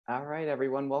All right,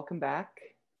 everyone, welcome back.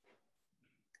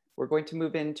 We're going to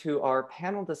move into our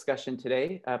panel discussion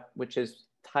today, which is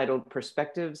titled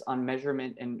Perspectives on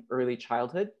Measurement in Early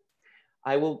Childhood.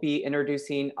 I will be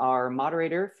introducing our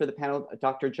moderator for the panel,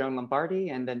 Dr. Joan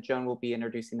Lombardi, and then Joan will be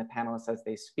introducing the panelists as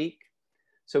they speak.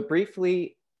 So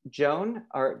briefly, Joan,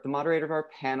 the moderator of our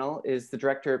panel, is the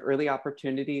Director of Early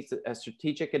Opportunities, a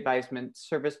strategic advisement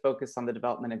service focused on the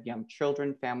development of young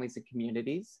children, families, and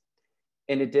communities.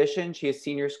 In addition, she is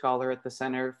Senior Scholar at the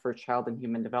Center for Child and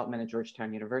Human Development at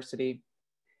Georgetown University.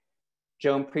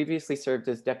 Joan previously served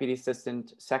as Deputy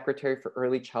Assistant Secretary for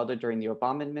Early Childhood during the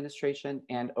Obama administration,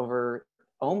 and over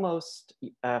almost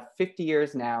 50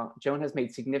 years now, Joan has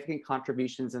made significant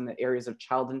contributions in the areas of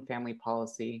child and family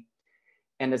policy,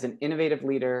 and as an innovative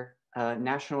leader,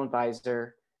 national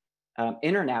advisor,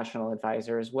 international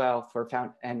advisor as well for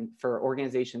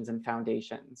organizations and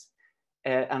foundations.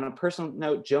 On a personal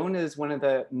note, Joan is one of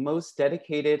the most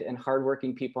dedicated and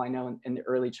hardworking people I know in the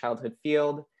early childhood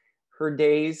field. Her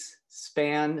days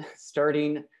span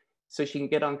starting so she can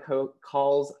get on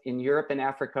calls in Europe and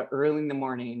Africa early in the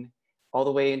morning, all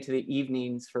the way into the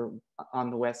evenings on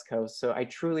the West Coast. So I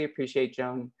truly appreciate,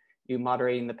 Joan, you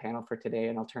moderating the panel for today,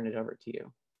 and I'll turn it over to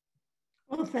you.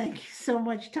 Well, thank you so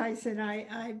much, Tyson.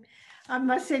 I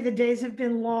must say the days have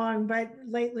been long, but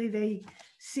lately they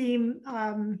seem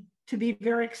to be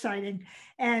very exciting.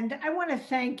 And I want to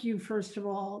thank you, first of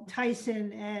all,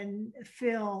 Tyson and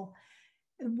Phil.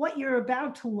 What you're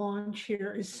about to launch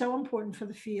here is so important for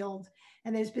the field.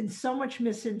 And there's been so much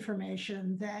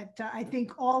misinformation that I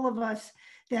think all of us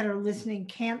that are listening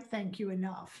can't thank you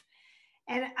enough.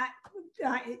 And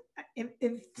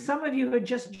if some of you are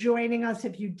just joining us,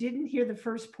 if you didn't hear the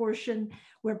first portion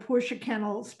where Portia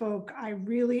Kennel spoke, I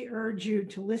really urge you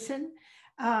to listen.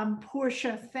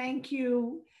 Portia, thank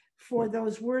you for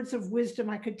those words of wisdom.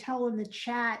 I could tell in the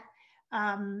chat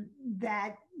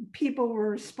that people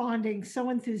were responding so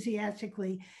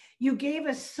enthusiastically. You gave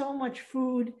us so much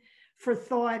food for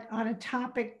thought on a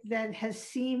topic that has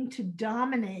seemed to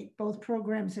dominate both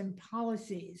programs and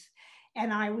policies.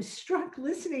 And I was struck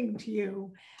listening to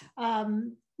you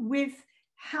with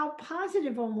how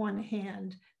positive on one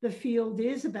hand the field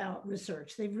is about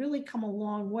research. They've really come a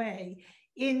long way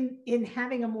in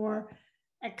having a more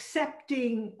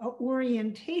accepting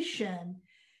orientation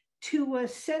to a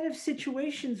set of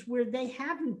situations where they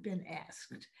haven't been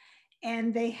asked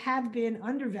and they have been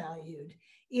undervalued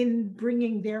in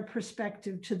bringing their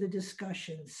perspective to the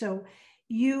discussion. So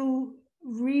you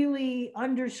really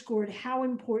underscored how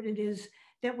important it is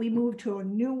that we move to a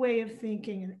new way of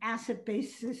thinking, an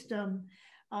asset-based system,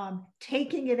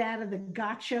 taking it out of the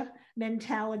gotcha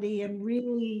mentality and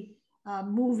really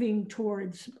moving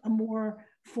towards a more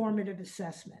formative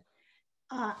assessment.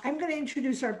 I'm going to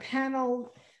introduce our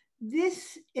panel.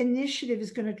 This initiative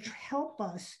is going to help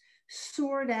us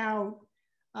sort out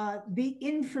the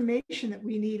information that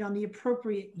we need on the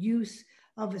appropriate use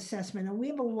of assessment. And we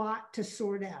have a lot to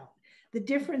sort out. The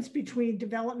difference between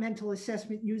developmental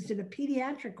assessment used in a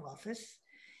pediatric office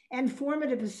and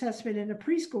formative assessment in a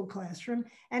preschool classroom,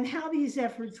 and how these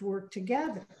efforts work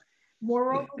together.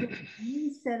 Moreover, there's a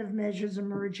new set of measures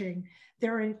emerging that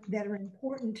are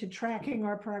important to tracking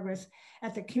our progress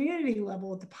at the community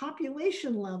level, at the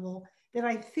population level, that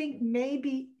I think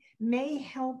may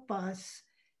help us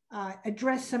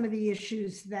address some of the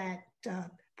issues that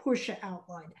Portia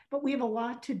outlined. But we have a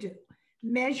lot to do.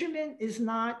 Measurement is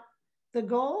not the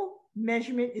goal.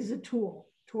 Measurement is a tool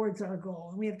towards our goal,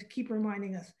 and we have to keep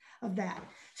reminding us of that.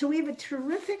 So we have a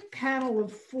terrific panel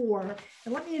of four,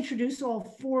 and let me introduce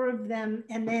all four of them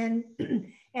and then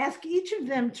ask each of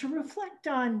them to reflect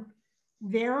on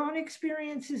their own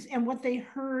experiences and what they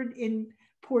heard in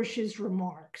Portia's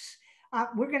remarks.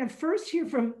 We're going to first hear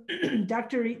from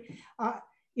Dr.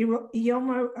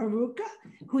 Iheoma Iruka,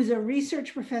 who's a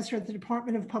research professor at the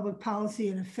Department of Public Policy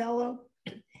and a fellow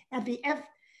at the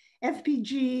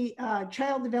FPG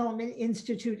Child Development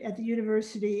Institute at the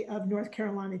University of North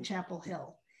Carolina, Chapel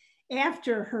Hill.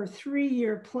 After her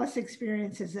 3-year plus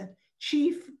experience as a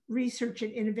Chief Research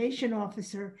and Innovation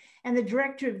Officer and the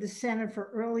Director of the Center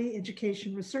for Early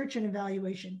Education Research and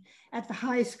Evaluation at the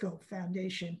High Scope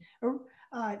Foundation.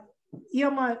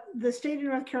 Iheoma, the state of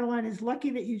North Carolina is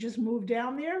lucky that you just moved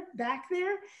down there, back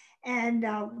there, and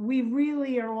we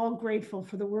really are all grateful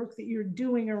for the work that you're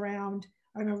doing around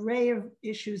an array of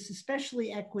issues,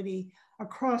 especially equity,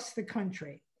 across the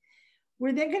country.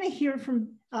 We're then going to hear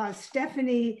from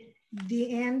Stephanie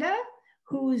DeAnda,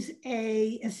 who's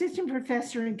an assistant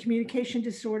professor in communication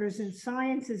disorders and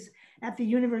sciences at the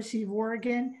University of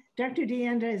Oregon. Dr.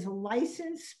 DeAnda is a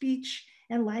licensed speech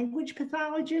and language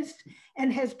pathologist,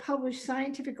 and has published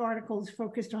scientific articles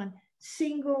focused on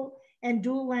single and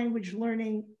dual language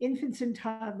learning infants and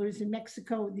toddlers in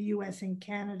Mexico, the US, and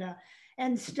Canada.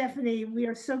 And Stephanie, we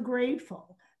are so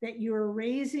grateful that you're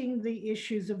raising the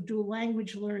issues of dual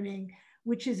language learning,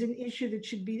 which is an issue that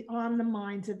should be on the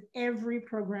minds of every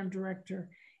program director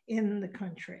in the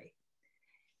country.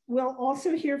 We'll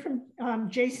also hear from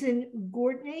Jason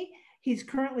Gortney. He's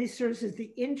currently serves as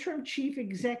the interim chief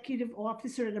executive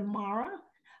officer at Amara,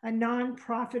 a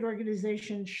nonprofit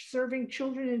organization serving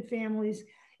children and families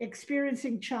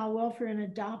experiencing child welfare and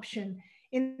adoption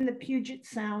in the Puget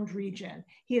Sound region.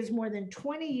 He has more than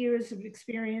 20 years of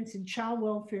experience in child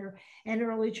welfare and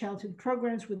early childhood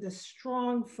programs with a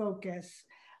strong focus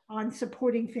on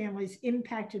supporting families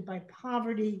impacted by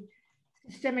poverty,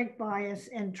 systemic bias,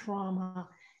 and trauma.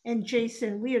 And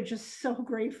Jason, we are just so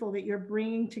grateful that you're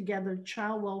bringing together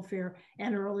child welfare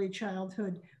and early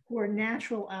childhood, who are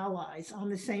natural allies on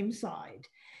the same side.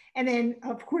 And then,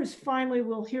 of course, finally,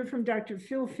 we'll hear from Dr.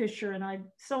 Phil Fisher, and I'm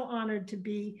so honored to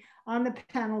be on the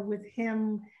panel with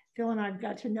him. Phil and I've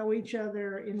got to know each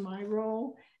other in my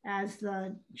role as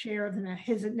the chair of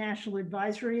his National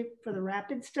Advisory for the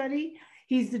RAPID study.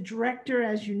 He's the director,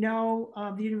 as you know,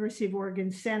 of the University of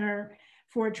Oregon Center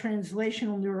for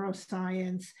Translational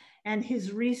Neuroscience, and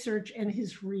his research and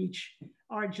his reach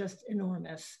are just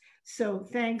enormous. So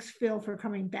thanks, Phil, for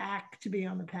coming back to be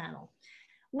on the panel.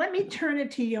 Let me turn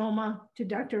it to Iheoma, to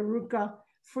Dr. Iruka,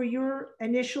 for your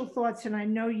initial thoughts, and I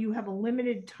know you have a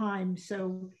limited time,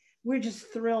 so we're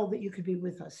just thrilled that you could be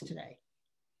with us today.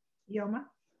 Iheoma?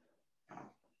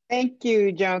 Thank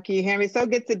you, Joan. Can you hear me? So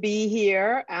good to be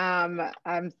here.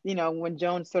 When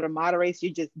Joan sort of moderates,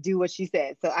 you just do what she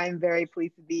says. So I'm very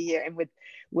pleased to be here and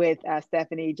with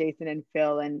Stephanie, Jason, and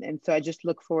Phil. And so I just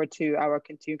look forward to our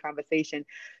continued conversation.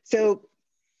 So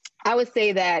I would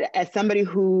say that as somebody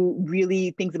who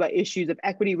really thinks about issues of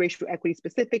equity, racial equity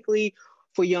specifically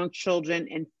for young children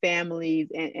and families,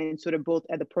 and sort of both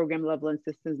at the program level and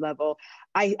systems level,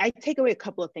 I take away a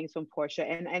couple of things from Portia.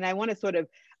 And I want to sort of,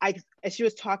 as she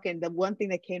was talking, the one thing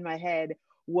that came to my head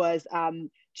was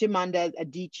Chimamanda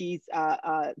Adichie's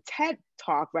TED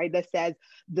talk, right? That says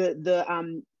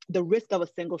the risk of a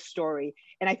single story.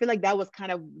 And I feel like that was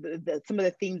kind of some of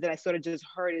the themes that I sort of just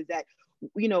heard, is that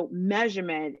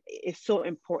measurement is so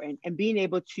important, and being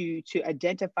able to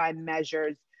identify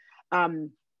measures,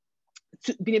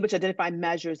 being able to identify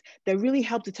measures that really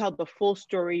help to tell the full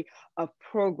story of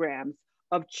programs,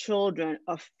 of children,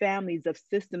 of families, of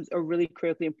systems are really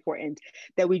critically important.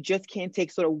 That we just can't take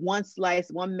sort of one slice,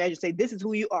 one measure, say, this is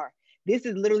who you are. This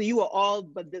is literally, you are all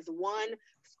but this one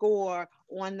score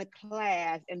on the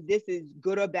class, and this is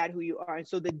good or bad who you are. And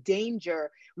so the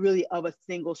danger really of a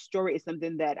single story is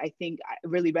something that I think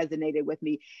really resonated with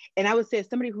me. And I would say, as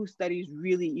somebody who studies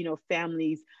really,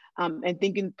 families, and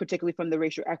thinking particularly from the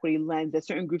racial equity lens, that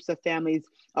certain groups of families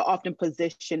are often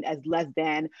positioned as less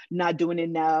than, not doing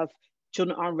enough,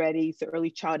 children aren't ready, so early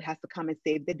child has to come and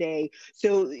save the day.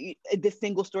 So this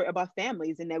single story about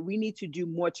families, and that we need to do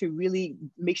more to really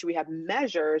make sure we have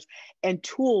measures and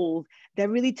tools that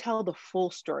really tell the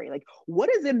full story. Like, what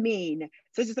does it mean,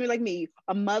 such as somebody like me,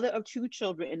 a mother of 2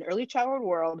 children in the early childhood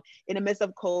world, in the midst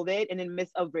of COVID and in the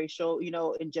midst of racial,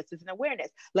 injustice and awareness?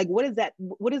 Like, what is that?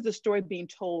 What is the story being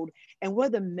told? And what are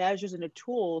the measures and the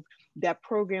tools that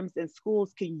programs and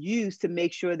schools can use to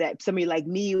make sure that somebody like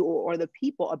me or the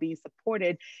people are being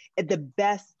supported in the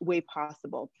best way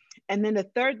possible? And then the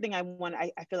third thing I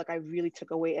feel like I really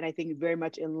took away, and I think very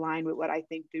much in line with what I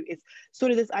think through, is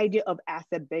sort of this idea of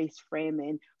asset-based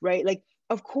framing, right? Like,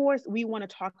 of course, we want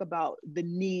to talk about the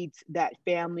needs that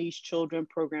families, children,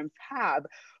 programs have,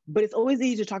 but it's always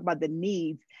easy to talk about the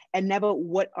needs and never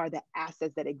what are the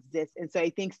assets that exist. And so I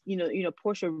think,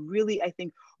 Portia really, I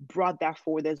think, brought that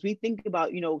forward as we think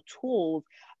about, tools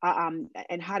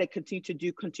and how to continue to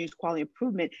do continuous quality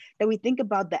improvement, that we think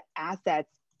about the assets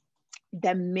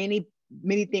that many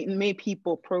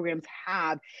people, programs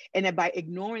have, and that by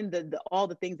ignoring all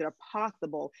the things that are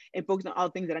possible and focusing on all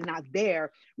the things that are not there,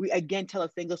 we again tell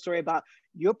a single story about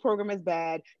your program is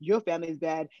bad, your family is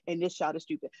bad, and this child is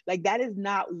stupid. Like, that is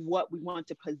not what we want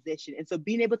to position. And so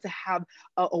being able to have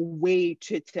a way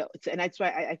to and that's why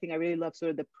I think I really love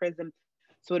sort of the PRISM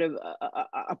sort of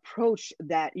approach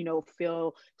that,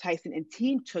 Phil, Tyson, and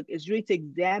team took, is really to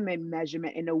examine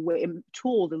measurement in a way, and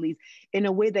tools at least, in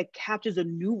a way that captures the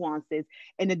nuances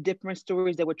and the different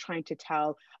stories that we're trying to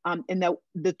tell, and that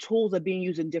the tools are being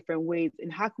used in different ways.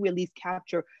 And how can we at least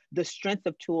capture the strengths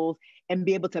of tools and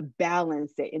be able to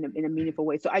balance it in a meaningful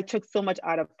way? So I took so much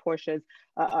out of Portia's,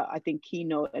 I think,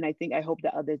 keynote, and I hope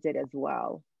that others did as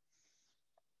well.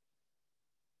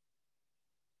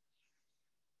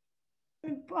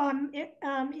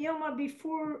 Iheoma,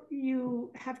 before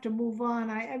you have to move on,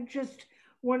 I'm just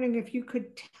wondering if you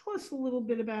could tell us a little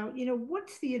bit about,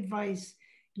 what's the advice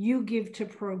you give to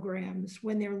programs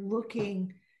when they're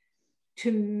looking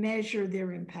to measure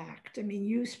their impact? I mean,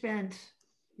 you spent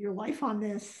your life on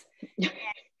this. And,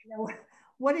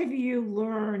 what have you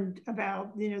learned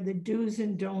about, the do's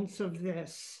and don'ts of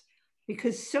this?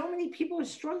 Because so many people are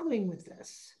struggling with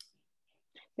this.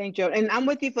 Thank you. And I'm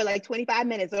with you for like 25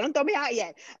 minutes, so don't throw me out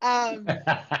yet. I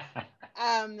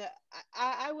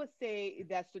would say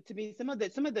that, so to me, some of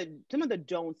the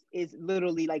don'ts is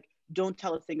literally like, don't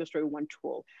tell a single story, one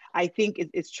tool. I think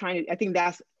I think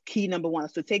that's key number one.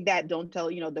 So take that, don't tell,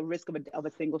 the risk of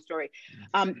a single story.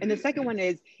 And the second one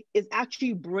is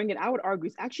actually I would argue,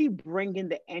 is actually bring in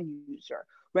the end user.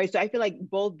 Right. So I feel like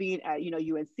both being at,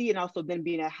 UNC and also then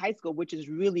being at high school, which is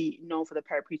really known for the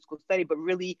para-preschool study, but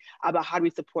really about how do we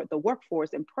support the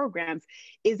workforce and programs,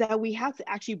 is that we have to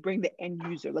actually bring the end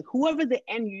user, like whoever the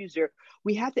end user,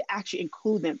 we have to actually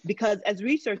include them, because as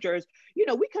researchers,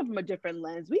 we come from a different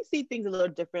lens. We see things a little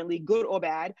differently, good or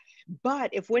bad.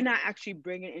 But if we're not actually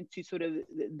bringing into sort of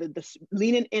the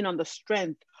leaning in on the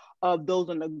strength of those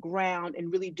on the ground and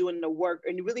really doing the work,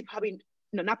 and really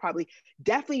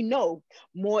definitely know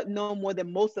more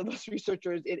than most of us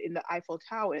researchers in the Eiffel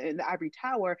Tower, in the Ivory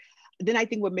Tower, then I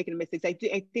think we're making mistakes.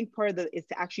 I think part of it is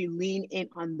to actually lean in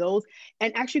on those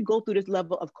and actually go through this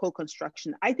level of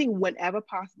co-construction. I think whenever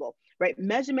possible, right?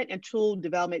 Measurement and tool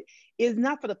development is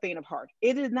not for the faint of heart.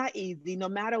 It is not easy, no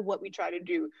matter what we try to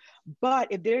do. But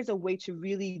if there's a way to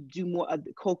really do more of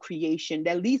the co-creation,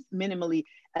 that at least minimally,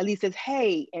 at least says,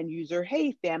 hey, end user,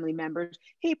 hey, family members,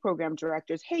 hey, program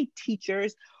directors, hey,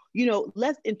 teachers,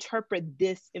 let's interpret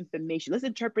this information. Let's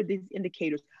interpret these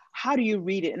indicators. How do you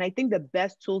read it? And I think the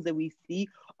best tools that we see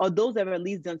are those that have at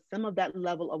least done some of that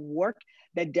level of work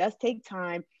that does take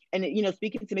time. And,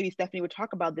 speaking to, maybe Stephanie would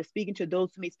talk about this, speaking to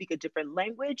those who may speak a different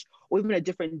language or even a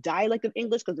different dialect of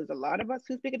English, because there's a lot of us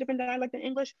who speak a different dialect of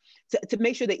English, to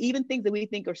make sure that even things that we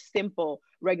think are simple,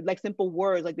 right, like simple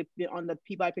words, like on the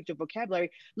Peabody Picture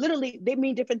vocabulary, literally they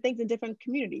mean different things in different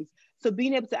communities. So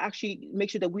being able to actually make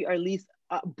sure that we are at least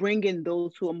bring in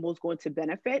those who are most going to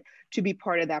benefit to be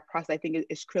part of that process, I think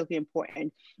is critically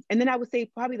important. And then I would say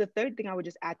probably the third thing I would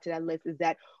just add to that list is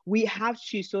that we have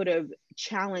to sort of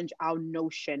challenge our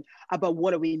notion about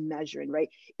what are we measuring, right?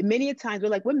 Many a times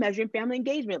we're measuring family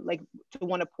engagement, like to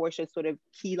one of Portia's sort of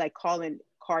key like calling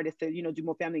card is to, do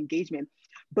more family engagement.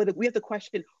 But we have to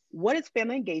question, what is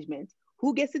family engagement?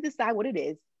 Who gets to decide what it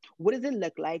is? What does it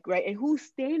look like, right? And whose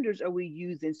standards are we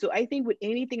using? So I think with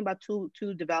anything about tool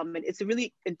development, it's to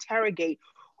really interrogate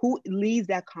who leads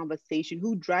that conversation,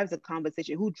 who drives the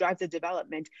conversation, who drives the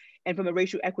development. And from a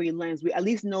racial equity lens, we at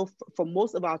least know for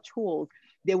most of our tools,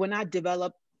 they were not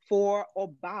developed for or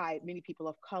by many people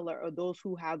of color or those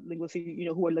who have linguistic,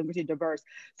 who are linguistically diverse.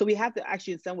 So we have to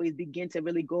actually in some ways begin to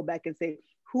really go back and say,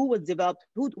 who was developed,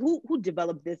 who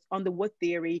developed this, under what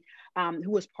theory,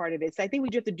 who was part of it. So I think we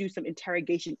just have to do some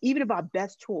interrogation, even of our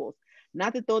best tools,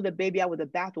 not to throw the baby out with the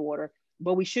bathwater,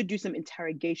 but we should do some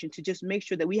interrogation to just make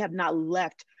sure that we have not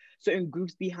left certain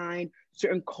groups behind,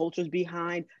 certain cultures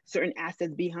behind, certain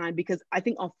assets behind, because I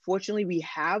think unfortunately we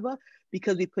have,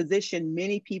 because we position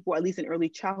many people, at least in early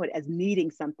childhood, as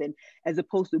needing something, as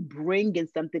opposed to bringing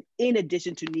something in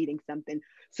addition to needing something.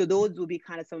 So those will be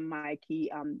kind of some of my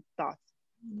key thoughts.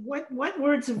 What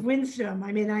words of wisdom?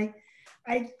 I mean,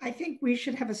 I think we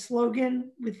should have a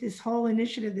slogan with this whole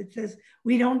initiative that says,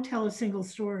 we don't tell a single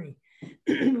story.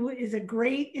 It's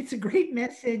a great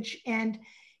message. And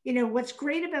what's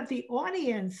great about the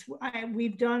audience,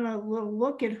 we've done a little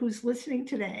look at who's listening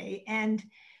today, and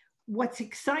what's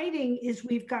exciting is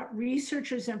we've got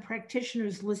researchers and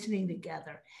practitioners listening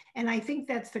together. And I think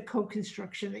that's the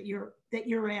co-construction that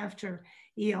you're after,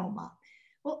 Iheoma.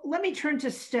 Well, let me turn to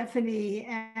Stephanie,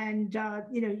 and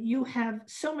you have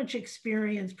so much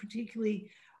experience,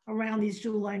 particularly around these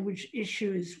dual language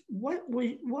issues. What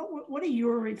are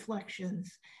your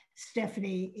reflections,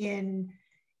 Stephanie, in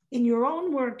your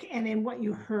own work and in what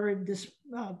you heard this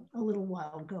a little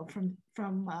while ago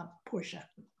from Portia?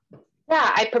 Yeah,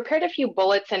 I prepared a few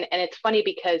bullets, and it's funny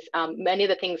because many of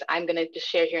the things I'm going to just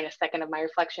share here in a second of my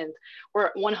reflections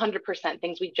were 100%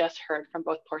 things we just heard from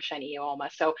both Portia and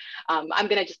Iheoma. So I'm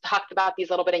going to just talk about these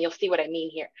a little bit, and you'll see what I mean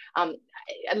here.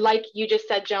 Like you just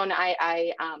said, Joan,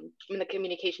 I'm in the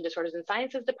Communication Disorders and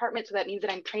Sciences department, so that means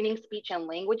that I'm training speech and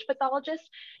language pathologists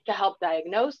to help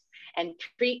diagnose and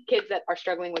treat kids that are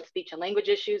struggling with speech and language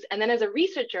issues. And then as a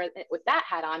researcher with that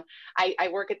hat on, I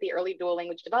work at the Early Dual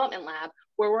Language Development Lab,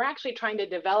 where we're actually trying to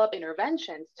develop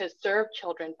interventions to serve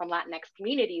children from Latinx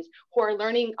communities who are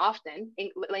learning often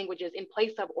languages in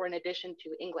place of or in addition to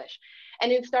English.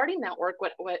 And in starting that work,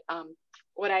 what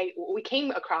we came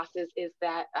across is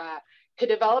that to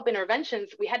develop interventions,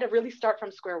 we had to really start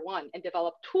from square one and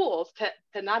develop tools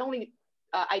to not only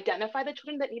identify the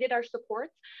children that needed our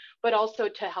supports, but also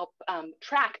to help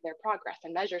track their progress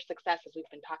and measure success, as we've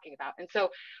been talking about. And so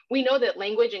we know that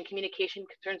language and communication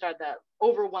concerns are the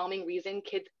overwhelming reason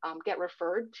kids get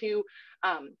referred to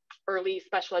early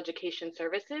special education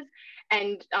services.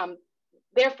 And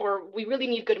therefore, we really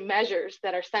need good measures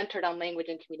that are centered on language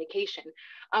and communication.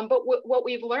 But what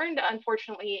we've learned,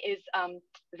 unfortunately, is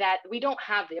that we don't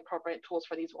have the appropriate tools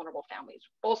for these vulnerable families.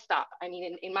 Full stop. I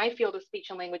mean, in my field of speech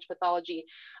and language pathology,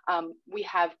 we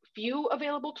have few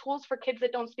available tools for kids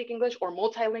that don't speak English or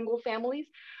multilingual families.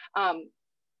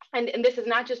 And this is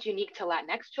not just unique to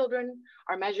Latinx children.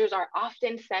 Our measures are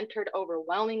often centered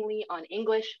overwhelmingly on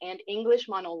English and English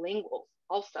monolinguals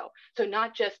also. So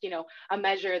not just, a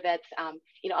measure that's,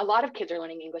 a lot of kids are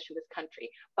learning English in this country,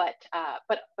 but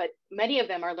many of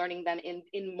them are learning them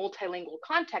in multilingual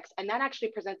contexts, and that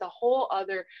actually presents a whole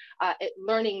other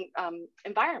learning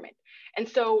environment. And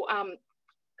so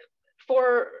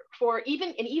for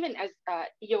even as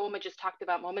Iheoma just talked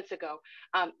about moments ago,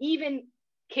 even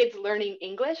kids learning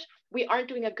English, we aren't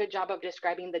doing a good job of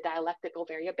describing the dialectical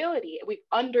variability. We've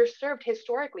underserved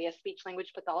historically as speech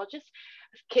language pathologists,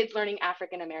 kids learning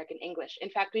African American English. In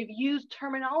fact, we've used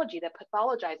terminology that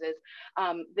pathologizes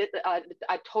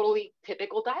a totally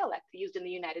typical dialect used in the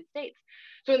United States.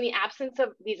 So in the absence of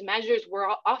these measures, we're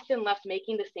often left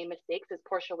making the same mistakes as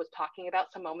Portia was talking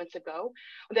about some moments ago,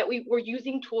 that we were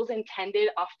using tools intended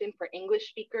often for English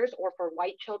speakers or for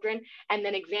white children, and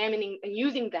then examining and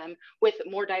using them with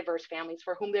more diverse families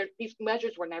for whom these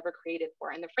measures were never created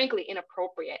for, and they're frankly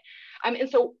inappropriate. And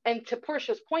to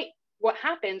Portia's point, what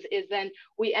happens is then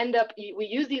we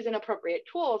use these inappropriate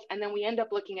tools, and then we end up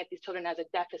looking at these children as a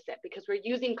deficit because we're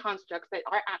using constructs that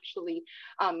are actually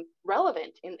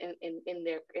relevant in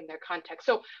their context.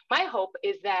 So my hope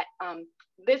is that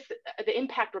the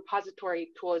impact repository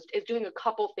tool is doing a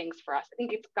couple things for us. I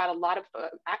think it's got a lot of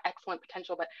excellent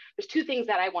potential, but there's two things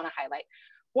that I want to highlight.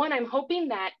 One, I'm hoping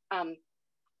that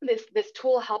this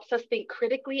tool helps us think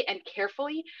critically and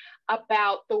carefully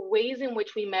about the ways in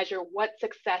which we measure what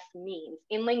success means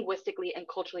in linguistically and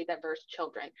culturally diverse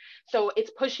children. So it's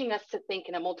pushing us to think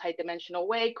in a multidimensional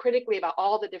way, critically about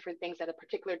all the different things that a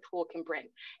particular tool can bring.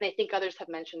 And I think others have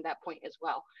mentioned that point as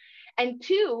well. And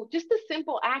two, just the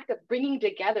simple act of bringing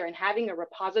together and having a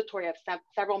repository of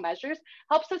several measures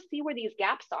helps us see where these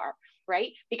gaps are,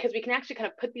 right? Because we can actually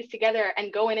kind of put these together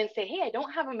and go in and say, hey, I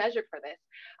don't have a measure for this.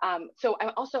 So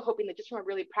I'm also hoping that just from a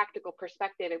really practical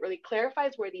perspective, it really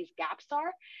clarifies where these gaps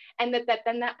are, and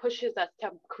that pushes us to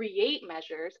create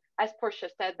measures, as Portia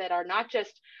said, that are not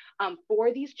just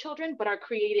for these children, but are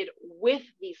created with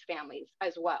these families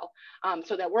as well,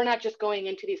 so that we're not just going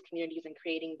into these communities and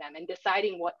creating them and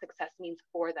deciding what success means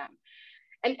for them.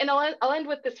 And I'll end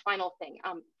with this final thing.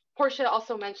 Portia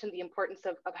also mentioned the importance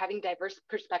of having diverse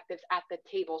perspectives at the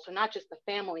table. So not just the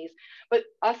families, but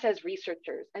us as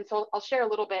researchers. And so I'll share a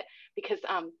little bit because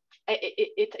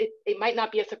it might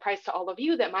not be a surprise to all of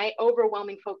you that my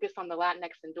overwhelming focus on the Latinx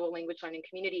and dual language learning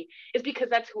community is because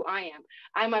that's who I am.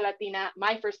 I'm a Latina,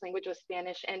 my first language was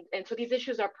Spanish, and so these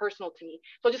issues are personal to me.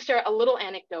 So I'll just share a little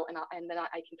anecdote and then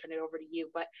I can turn it over to you.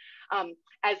 But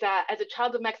as a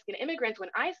child of Mexican immigrants, when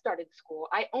I started school,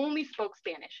 I only spoke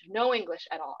Spanish, no English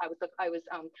at all. I was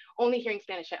only hearing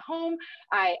Spanish at home.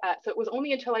 So it was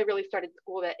only until I really started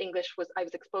school that I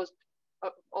was exposed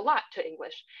a lot to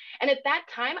English. And at that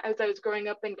time, as I was growing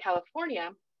up in California,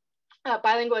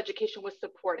 bilingual education was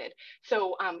supported.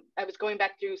 So I was going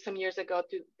back through some years ago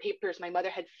through papers my mother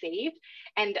had saved,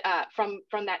 and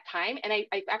from that time, and I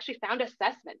actually found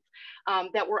assessments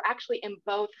that were actually in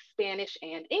both Spanish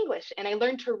and English, and I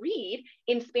learned to read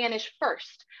in Spanish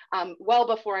first, well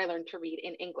before I learned to read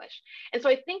in English. And so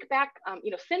I think back,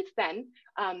 since then,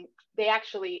 they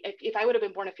actually, if I would have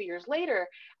been born a few years later,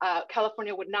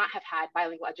 California would not have had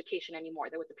bilingual education anymore.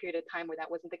 There was a period of time where that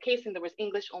wasn't the case, and there was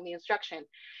English only instruction.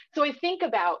 So I think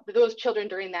about those children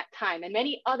during that time, and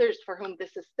many others for whom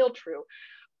this is still true.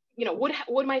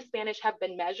 Would my Spanish have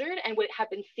been measured, and would it have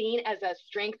been seen as a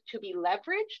strength to be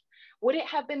leveraged? Would it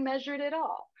have been measured at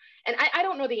all? And I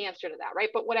don't know the answer to that, right?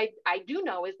 But what I do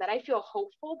know is that I feel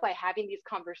hopeful by having these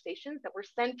conversations that we're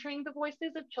centering the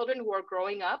voices of children who are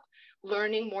growing up,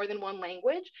 learning more than one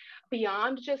language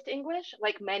beyond just English,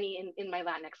 like many in my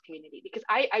Latinx community, because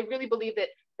I really believe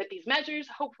that these measures,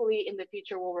 hopefully in the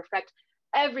future, will reflect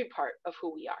every part of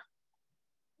who we are.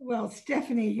 Well,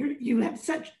 Stephanie, you have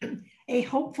such a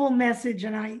hopeful message.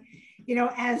 And I,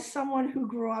 as someone who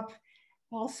grew up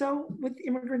also with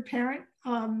immigrant parent,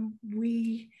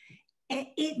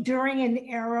 during an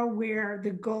era where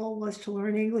the goal was to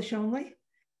learn English only,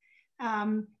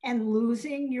 and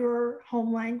losing your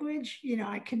home language,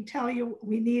 I can tell you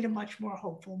we need a much more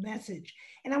hopeful message.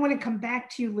 And I want to come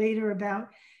back to you later about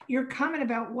your comment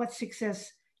about what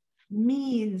success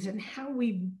means and how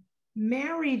we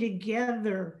marry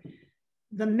together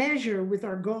the measure with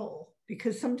our goal,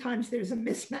 because sometimes there's a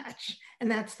mismatch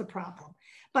and that's the problem.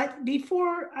 But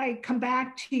before I come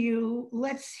back to you,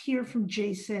 let's hear from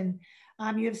Jason.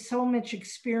 You have so much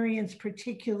experience,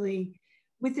 particularly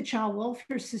with the child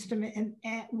welfare system, and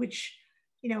which,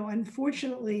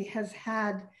 unfortunately has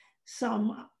had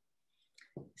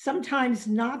sometimes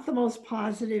not the most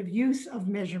positive use of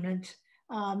measurement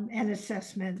and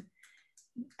assessment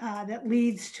that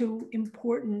leads to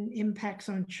important impacts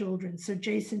on children. So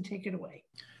Jason, take it away.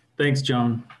 Thanks,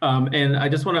 Joan. And I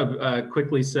just want to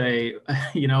quickly say,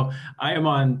 I am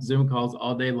on Zoom calls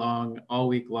all day long, all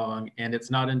week long, and it's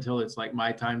not until it's like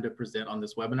my time to present on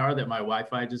this webinar that my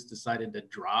Wi-Fi just decided to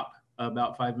drop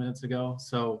about 5 minutes ago.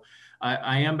 So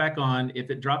I am back on. If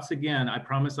it drops again, I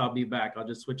promise I'll be back. I'll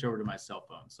just switch over to my cell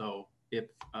phone. So if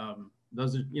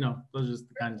those are just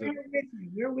the kinds of.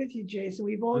 We're with you, Jason.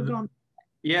 We've all gone.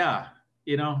 Yeah,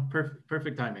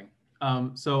 perfect timing.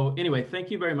 So anyway,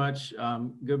 thank you very much.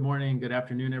 Good morning, good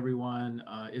afternoon, everyone.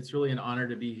 It's really an honor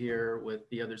to be here with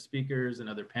the other speakers and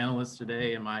other panelists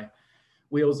today, and my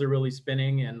wheels are really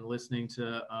spinning and listening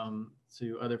to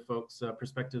other folks'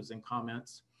 perspectives and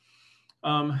comments.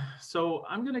 So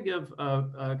I'm going to give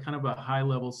a kind of a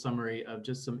high-level summary of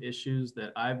just some issues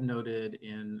that I've noted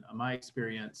in my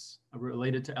experience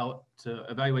related to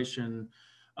evaluation,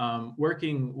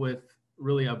 working with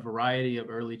really a variety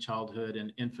of early childhood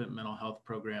and infant mental health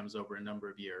programs over a number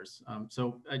of years.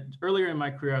 Earlier in my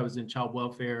career, I was in child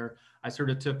welfare. I sort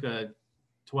of took a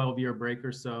 12-year break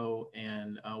or so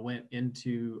and went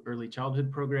into early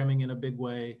childhood programming in a big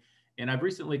way. And I've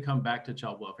recently come back to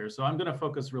child welfare. So I'm going to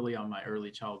focus really on my early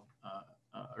childhood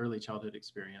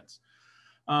experience.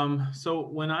 So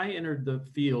when I entered the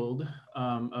field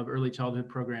of early childhood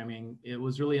programming, it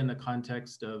was really in the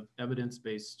context of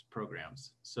evidence-based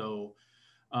programs. So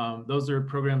those are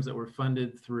programs that were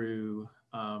funded through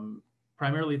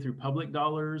primarily through public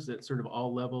dollars at sort of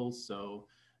all levels. So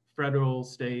federal,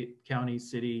 state, county,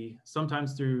 city,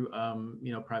 sometimes through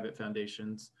private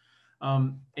foundations.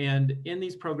 And in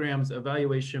these programs,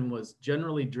 evaluation was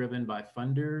generally driven by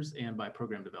funders and by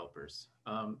program developers.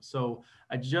 So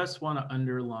I just want to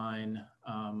underline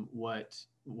what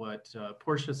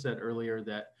Portia said earlier,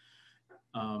 that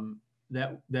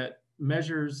that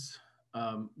measures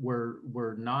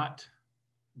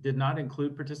did not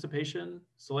include participation.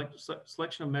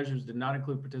 Selection of measures did not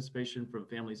include participation from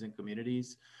families and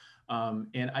communities.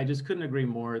 And I just couldn't agree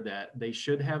more that they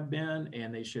should have been,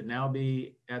 and they should now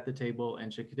be at the table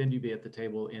and should continue to be at the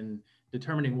table in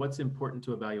determining what's important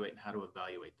to evaluate and how to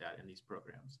evaluate that in these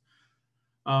programs.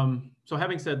 So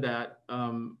having said that,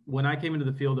 when I came into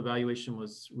the field, evaluation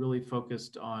was really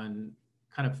focused on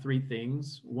kind of three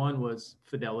things. One was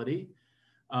fidelity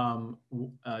of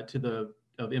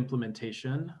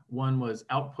implementation. One was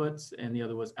outputs, and the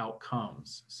other was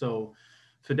outcomes. So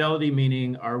fidelity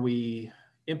meaning, are we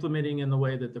implementing in the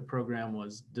way that the program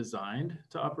was designed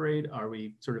to operate? Are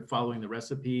we sort of following the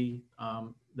recipe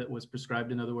that was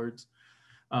prescribed, in other words?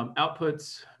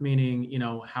 Outputs meaning,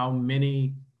 how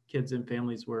many kids and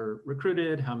families were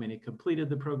recruited, how many completed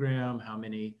the program, how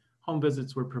many home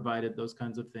visits were provided, those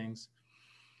kinds of things.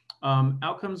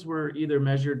 Outcomes were either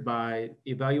measured by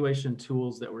evaluation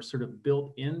tools that were sort of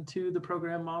built into the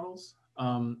program models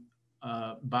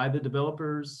by the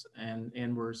developers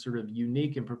and were sort of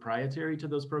unique and proprietary to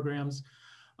those programs.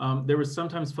 There was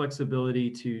sometimes flexibility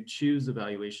to choose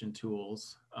evaluation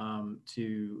tools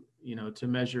to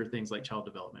measure things like child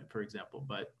development, for example.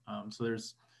 But so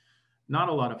there's not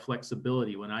a lot of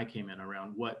flexibility when I came in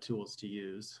around what tools to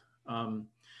use.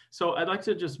 So I'd like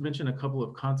to just mention a couple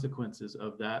of consequences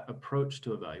of that approach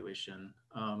to evaluation.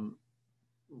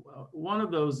 One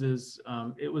of those is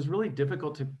it was really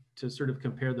difficult to sort of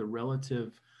compare the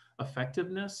relative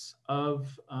effectiveness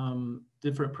of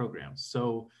different programs.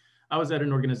 So I was at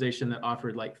an organization that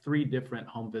offered like 3 different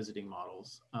home visiting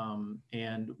models,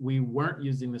 and we weren't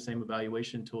using the same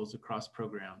evaluation tools across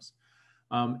programs.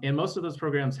 And most of those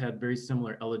programs had very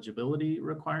similar eligibility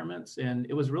requirements, and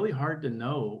it was really hard to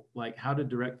know like how to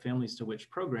direct families to which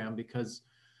program, because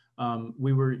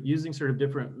we were using sort of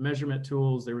different measurement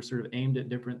tools. They were sort of aimed at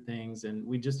different things, and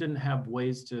we just didn't have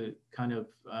ways to kind of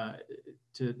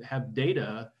have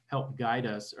data help guide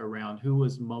us around who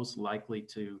was most likely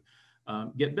to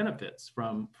get benefits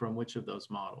from which of those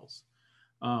models.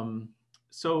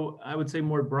 So I would say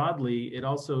more broadly, it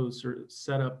also sort of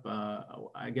set up,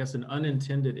 I guess, an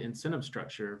unintended incentive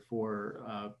structure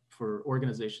for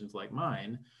organizations like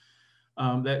mine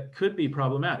that could be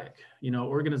problematic. You know,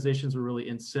 organizations were really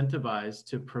incentivized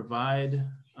to provide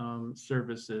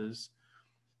services,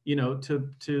 you know, to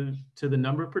the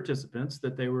number of participants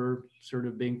that they were sort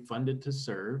of being funded to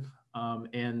serve,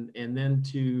 and then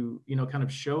to, you know, kind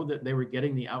of show that they were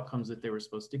getting the outcomes that they were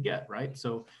supposed to get, right?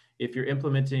 So if you're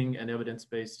implementing an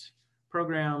evidence-based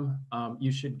program,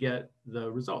 you should get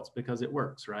the results because it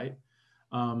works, right?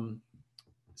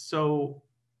 So,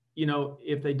 you know,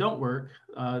 if they don't work,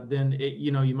 then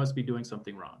you know, you must be doing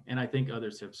something wrong. And I think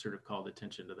others have sort of called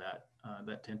attention to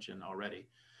that tension already.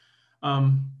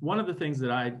 One of the things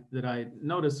that I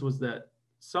noticed was that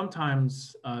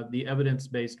sometimes the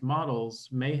evidence-based models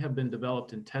may have been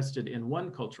developed and tested in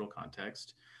one cultural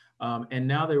context, and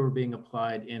now they were being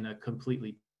applied in a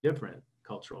completely different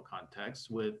cultural context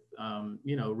with,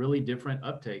 you know, really different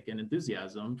uptake and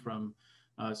enthusiasm from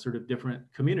sort of different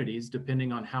communities,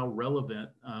 depending on how relevant,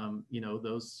 you know,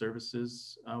 those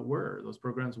services those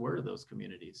programs were to those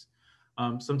communities.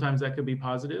 Sometimes that could be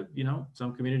positive, you know,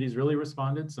 some communities really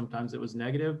responded, sometimes it was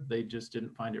negative, they just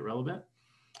didn't find it relevant.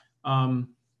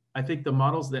 I think the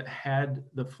models that had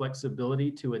the flexibility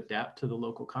to adapt to the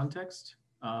local context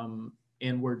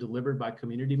and were delivered by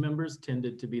community members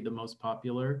tended to be the most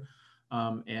popular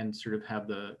and sort of have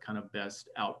the kind of best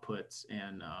outputs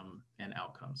and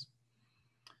outcomes.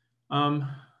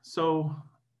 So,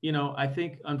 you know, I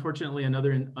think unfortunately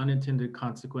another unintended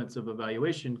consequence of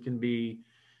evaluation can be,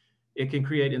 it can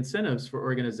create incentives for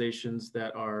organizations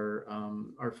that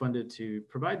are funded to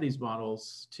provide these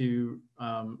models to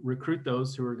recruit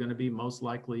those who are going to be most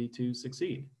likely to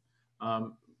succeed.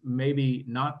 Maybe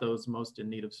not those most in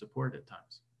need of support at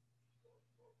times.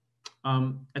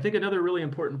 I think another really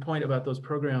important point about those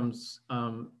programs,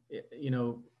 you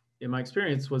know, in my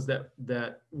experience was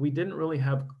that we didn't really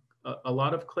have a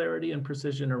lot of clarity and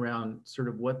precision around sort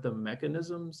of what the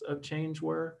mechanisms of change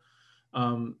were.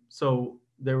 So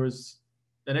there was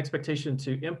an expectation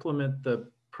to implement the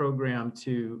program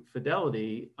to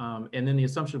fidelity, and then the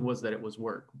assumption was that it would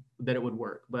work,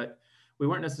 but we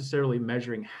weren't necessarily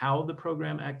measuring how the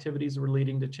program activities were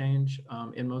leading to change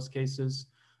in most cases,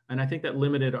 and I think that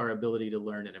limited our ability to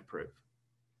learn and improve.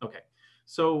 Okay,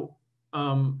 so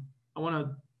I want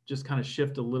to just kind of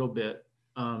shift a little bit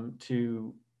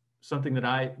to something that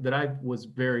I was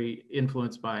very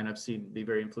influenced by and I've seen be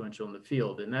very influential in the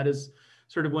field, and that is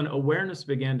sort of when awareness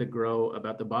began to grow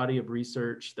about the body of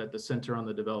research that the Center on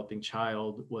the Developing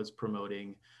Child was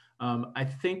promoting. I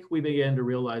think we began to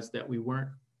realize that we weren't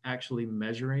actually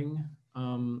measuring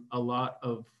a lot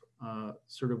of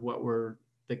sort of what were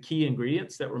the key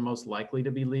ingredients that were most likely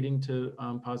to be leading to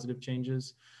positive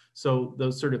changes. So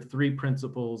those sort of three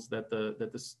principles that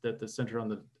the Center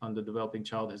on the Developing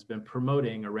Child has been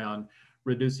promoting around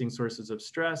reducing sources of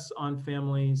stress on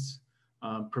families,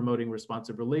 promoting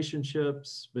responsive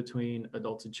relationships between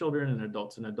adults and children and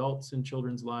adults in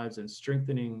children's lives, and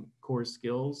strengthening core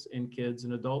skills in kids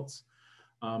and adults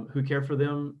who care for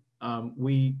them.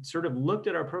 We sort of looked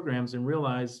at our programs and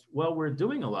realized, well, we're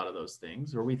doing a lot of those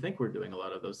things, or we think we're doing a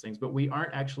lot of those things, but we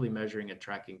aren't actually measuring and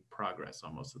tracking progress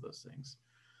on most of those things.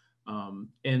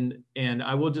 And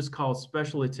I will just call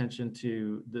special attention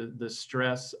to the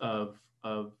stress of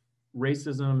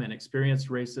racism and experienced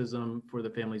racism for the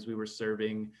families we were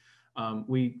serving.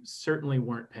 We certainly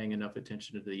weren't paying enough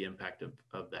attention to the impact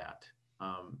of that.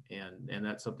 And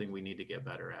that's something we need to get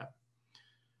better at.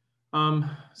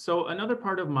 So another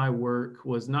part of my work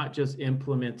was not just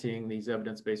implementing these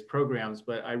evidence-based programs,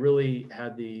 but I really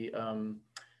had the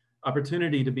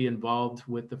opportunity to be involved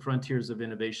with the Frontiers of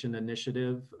Innovation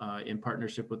initiative in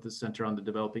partnership with the Center on the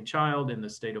Developing Child in the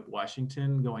state of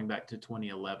Washington, going back to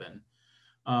 2011.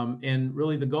 And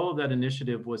really the goal of that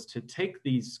initiative was to take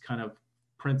these kind of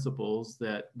principles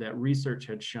that research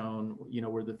had shown, you know,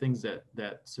 were the things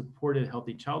that supported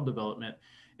healthy child development,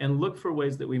 and look for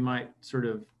ways that we might sort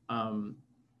of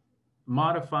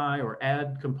modify or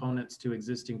add components to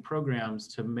existing programs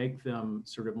to make them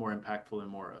sort of more impactful and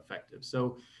more effective.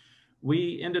 So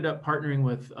we ended up partnering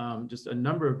with just a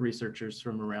number of researchers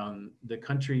from around the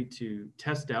country to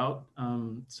test out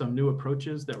some new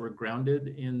approaches that were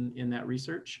grounded in that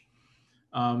research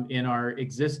in our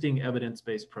existing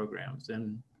evidence-based programs.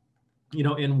 And, you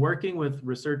know, in working with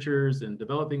researchers and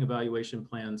developing evaluation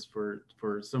plans for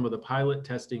some of the pilot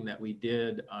testing that we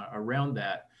did around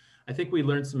that, I think we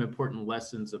learned some important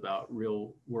lessons about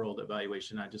real world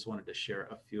evaluation. I just wanted to share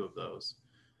a few of those.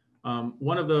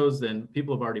 One of those, and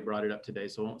people have already brought it up today,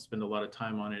 so I won't spend a lot of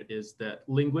time on it, is that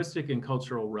linguistic and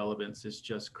cultural relevance is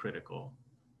just critical.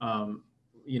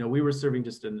 You know, we were serving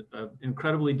just an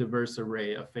incredibly diverse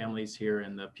array of families here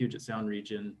in the Puget Sound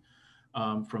region,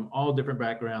 from all different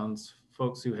backgrounds,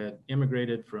 folks who had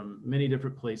immigrated from many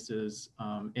different places.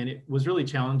 And it was really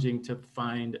challenging to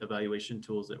find evaluation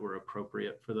tools that were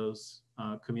appropriate for those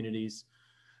communities.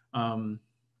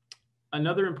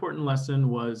 Another important lesson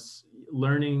was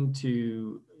learning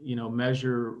to, you know,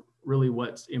 measure really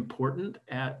what's important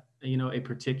at, you know, a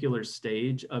particular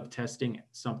stage of testing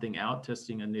something out,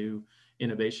 testing a new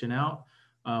innovation out.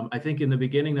 I think in the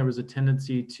beginning, there was a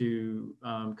tendency to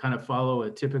kind of follow a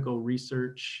typical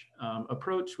research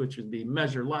approach, which would be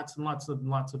measure lots and lots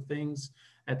of things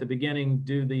at the beginning,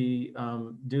 do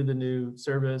the new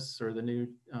service or the new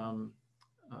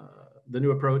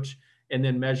approach, and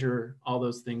then measure all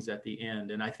those things at the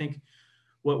end. And I think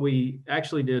what we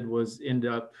actually did was end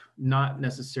up not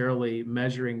necessarily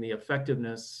measuring the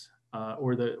effectiveness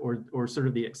or sort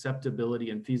of the acceptability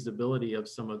and feasibility of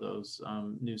some of those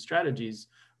new strategies.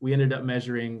 We ended up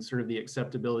measuring sort of the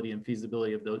acceptability and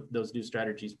feasibility of those new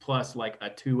strategies, plus like a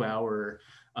 2-hour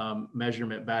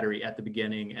measurement battery at the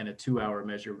beginning and a 2-hour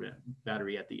measurement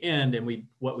battery at the end. And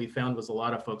what we found was a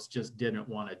lot of folks just didn't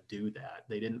want to do that.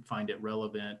 They didn't find it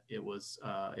relevant. It was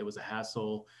a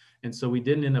hassle. And so we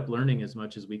didn't end up learning as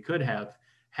much as we could have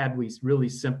had we really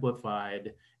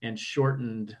simplified and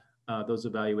shortened those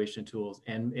evaluation tools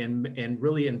and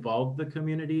really involved the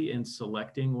community in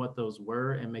selecting what those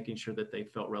were and making sure that they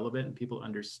felt relevant and people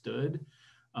understood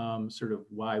sort of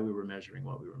why we were measuring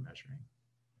what we were measuring.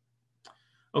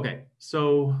 Okay,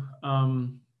 so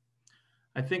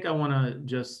I think I want to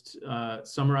just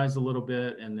summarize a little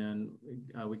bit, and then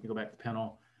we can go back to the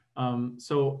panel.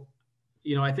 So,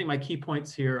 you know, I think my key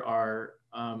points here are,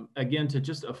 again, to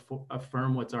just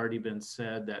affirm what's already been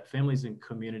said, that families and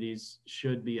communities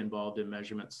should be involved in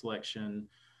measurement selection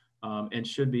and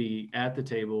should be at the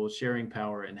table sharing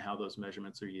power in how those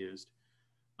measurements are used.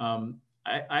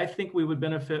 I think we would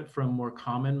benefit from more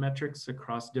common metrics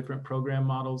across different program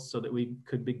models so that we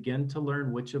could begin to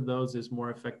learn which of those is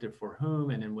more effective for whom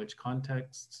and in which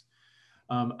contexts.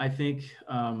 I think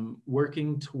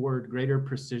working toward greater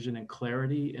precision and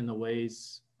clarity in the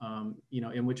ways you know,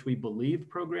 in which we believe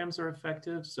programs are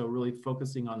effective. So really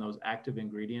focusing on those active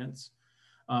ingredients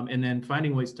and then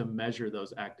finding ways to measure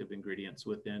those active ingredients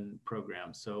within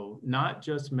programs. So not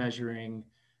just measuring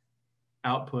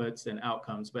outputs and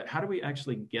outcomes, but how do we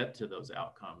actually get to those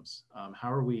outcomes?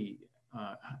 How are we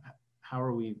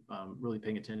really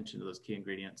paying attention to those key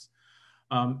ingredients?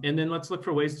 And then let's look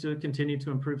for ways to continue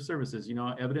to improve services. You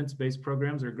know, evidence-based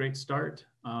programs are a great start,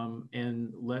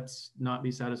 and let's not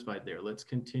be satisfied there. Let's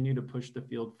continue to push the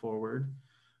field forward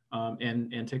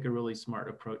and take a really smart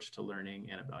approach to learning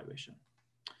and evaluation.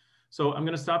 So I'm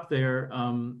going to stop there.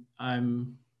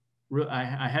 I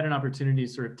had an opportunity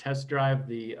to sort of test drive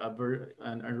a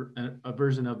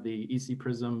version of the EC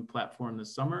Prism platform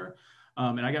this summer,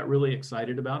 and I got really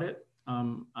excited about it.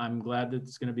 I'm glad that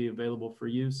it's going to be available for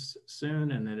use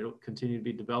soon and that it'll continue to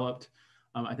be developed.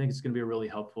 I think it's going to be a really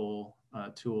helpful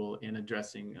tool in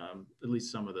addressing at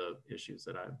least some of the issues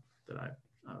that I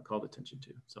called attention to.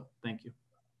 So thank you.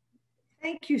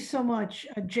 Thank you so much,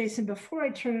 Jason. Before I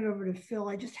turn it over to Phil,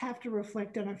 I just have to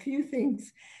reflect on a few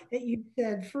things that you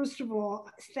said. First of all,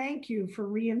 thank you for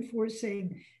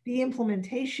reinforcing the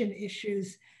implementation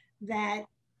issues that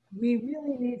we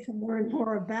really need to learn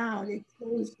more about. It's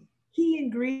those key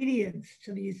ingredients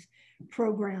to these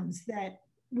programs that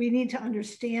we need to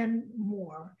understand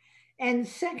more. And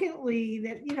secondly,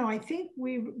 that, you know, I think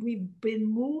we've been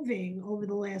moving over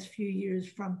the last few years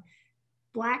from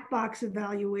black box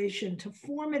evaluation to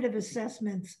formative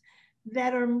assessments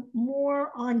that are more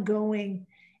ongoing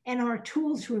and are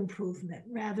tools to improvement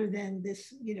rather than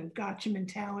this, you know, gotcha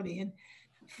mentality. And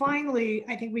finally,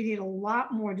 I think we need a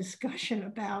lot more discussion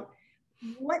about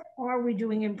what are we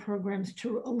doing in programs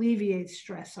to alleviate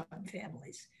stress on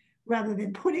families rather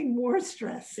than putting more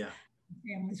stress on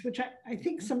families, which I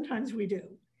think sometimes we do.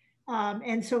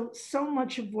 And so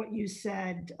much of what you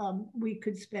said, we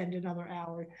could spend another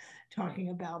hour talking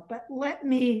about. But let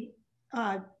me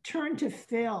turn to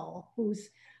Phil, who's,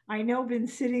 I know, been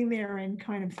sitting there and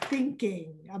kind of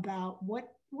thinking about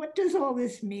what does all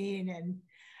this mean? And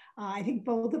I think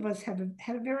both of us have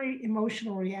had a very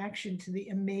emotional reaction to the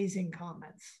amazing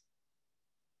comments.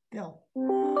 Phil.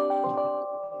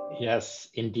 Yes,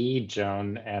 indeed,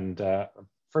 Joan. And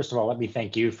first of all, let me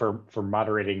thank you for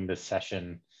moderating this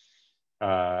session.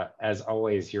 As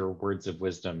always, your words of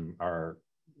wisdom are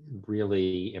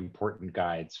really important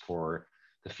guides for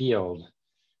the field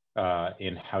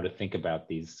in how to think about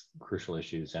these crucial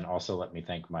issues. And also let me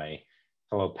thank my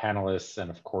fellow panelists and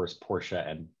of course, Portia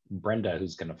and Brenda,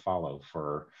 who's gonna follow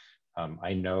for,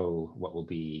 I know what will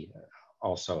be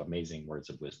also amazing words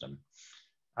of wisdom.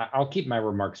 I'll keep my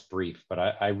remarks brief, but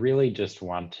I really just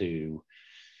want to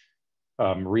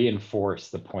reinforce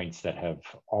the points that have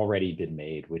already been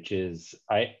made, which is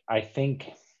I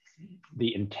think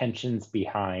the intentions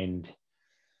behind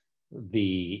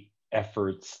the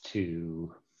efforts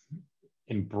to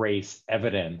embrace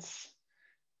evidence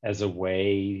as a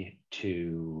way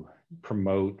to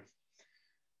promote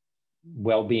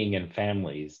well-being in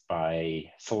families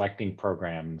by selecting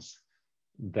programs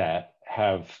that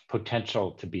have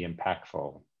potential to be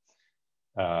impactful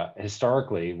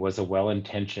historically was a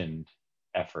well-intentioned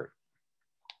effort.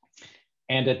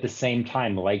 And at the same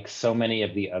time, like so many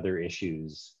of the other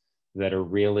issues that are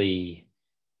really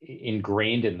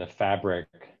ingrained in the fabric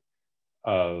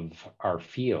of our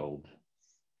field,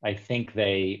 I think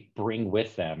they bring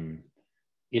with them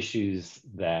issues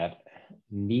that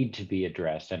need to be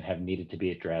addressed and have needed to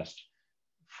be addressed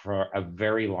for a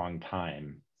very long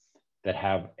time, that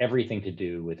have everything to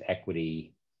do with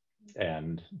equity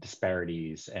and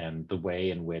disparities and the way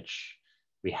in which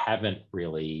we haven't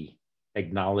really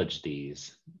acknowledged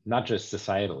these, not just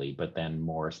societally, but then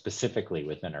more specifically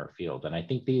within our field. And I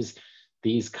think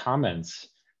these comments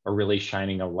are really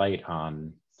shining a light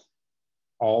on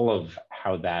all of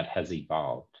how that has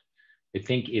evolved. I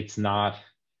think it's not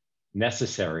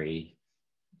necessary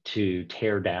to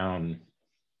tear down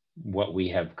what we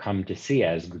have come to see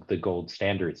as the gold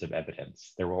standards of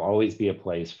evidence. There will always be a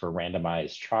place for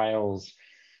randomized trials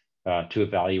to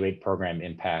evaluate program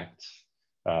impacts.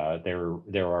 There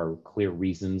are clear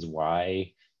reasons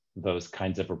why those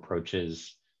kinds of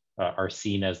approaches are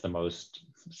seen as the most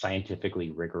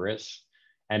scientifically rigorous.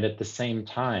 And at the same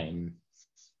time,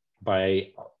 by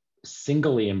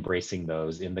singly embracing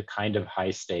those in the kind of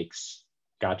high stakes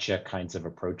gotcha kinds of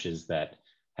approaches that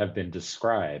have been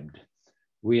described,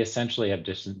 we essentially have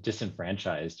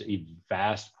disenfranchised a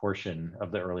vast portion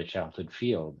of the early childhood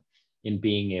field in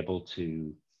being able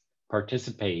to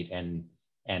participate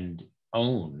and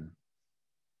own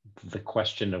the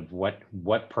question of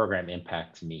what program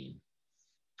impacts mean.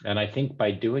 And I think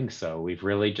by doing so, we've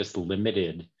really just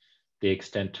limited the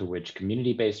extent to which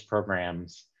community-based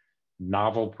programs,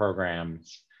 novel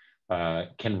programs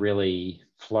can really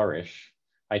flourish.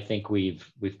 I think we've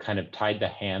kind of tied the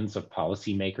hands of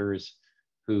policymakers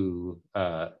who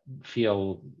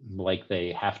feel like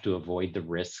they have to avoid the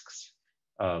risks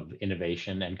of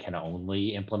innovation and can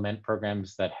only implement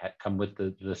programs that come with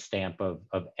the stamp of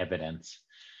evidence.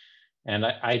 And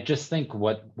I just think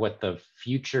what the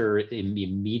future, in the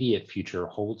immediate future,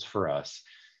 holds for us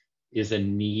is a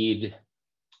need,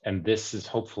 and this is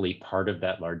hopefully part of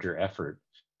that larger effort,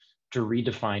 to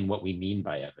redefine what we mean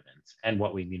by evidence and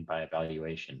what we mean by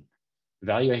evaluation.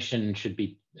 Evaluation should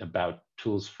be about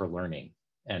tools for learning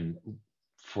and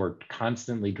for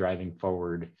constantly driving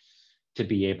forward to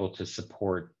be able to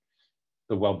support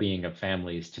the well-being of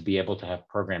families, to be able to have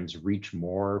programs reach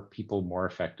more people more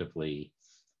effectively,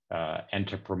 and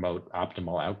to promote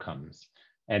optimal outcomes,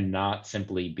 and not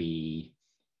simply be,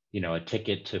 a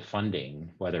ticket to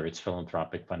funding, whether it's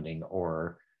philanthropic funding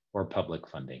or public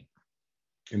funding.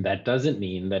 And that doesn't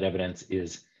mean that evidence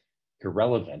is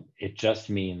irrelevant. It just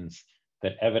means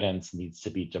that evidence needs to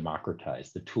be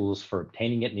democratized. The tools for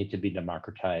obtaining it need to be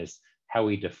democratized. How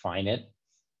we define it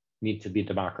needs to be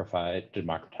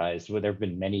democratized. Well, there have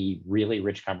been many really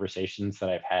rich conversations that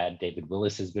I've had. David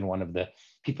Willis has been one of the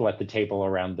people at the table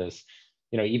around this.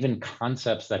 Even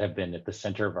concepts that have been at the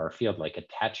center of our field, like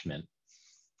attachment,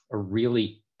 are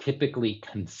really typically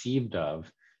conceived of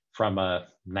from a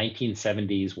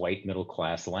 1970s white middle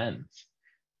class lens.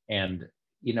 And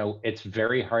it's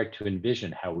very hard to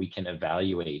envision how we can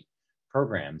evaluate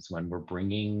programs when we're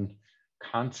bringing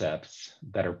concepts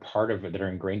that are that are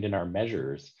ingrained in our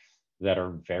measures that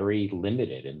are very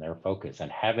limited in their focus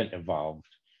and haven't evolved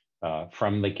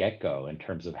from the get-go in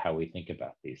terms of how we think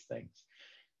about these things.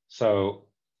 So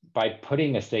by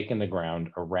putting a stake in the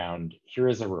ground around, here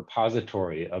is a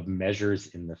repository of measures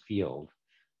in the field,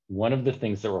 one of the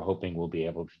things that we're hoping we'll be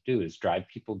able to do is drive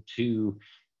people to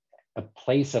a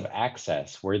place of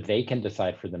access where they can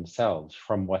decide for themselves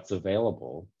from what's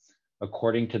available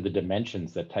according to the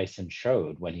dimensions that Tyson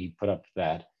showed when he put up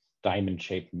that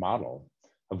diamond-shaped model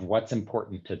of what's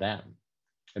important to them.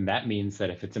 And that means that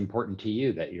if it's important to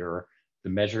you that the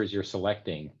measures you're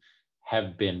selecting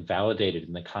have been validated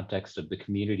in the context of the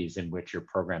communities in which your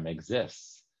program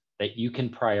exists, that you can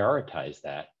prioritize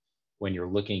that when you're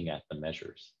looking at the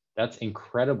measures. That's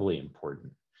incredibly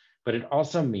important. But it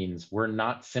also means we're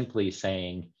not simply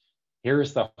saying,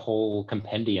 here's the whole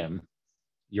compendium,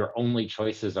 your only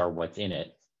choices are what's in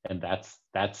it, and that's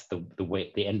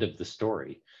the end of the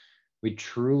story. We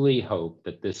truly hope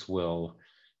that this will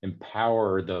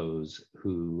empower those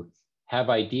who have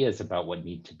ideas about what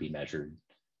need to be measured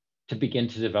to begin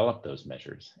to develop those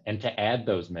measures and to add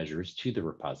those measures to the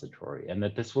repository, and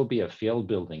that this will be a field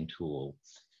building tool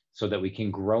so that we can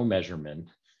grow measurement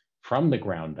from the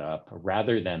ground up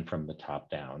rather than from the top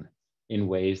down in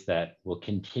ways that will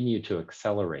continue to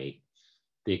accelerate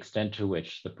the extent to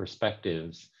which the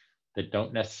perspectives that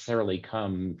don't necessarily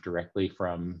come directly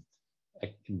from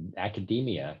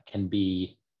academia can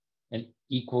be an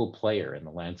equal player in the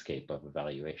landscape of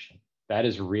evaluation. That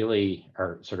is really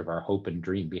our sort of our hope and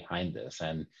dream behind this.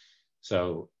 And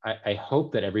so I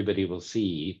hope that everybody will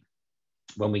see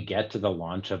when we get to the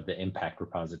launch of the impact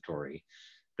repository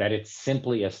that it's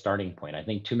simply a starting point. I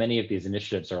think too many of these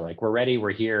initiatives are like, we're ready,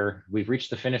 we're here, we've reached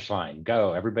the finish line,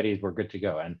 go, we're good to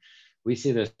go. And we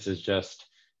see this as just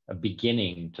a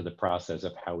beginning to the process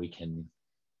of how we can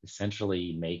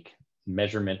essentially make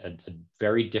measurement a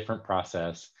very different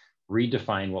process,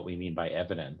 redefine what we mean by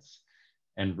evidence,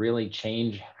 and really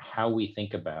change how we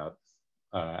think about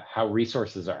how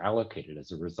resources are allocated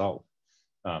as a result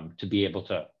to be able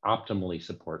to optimally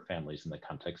support families in the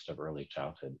context of early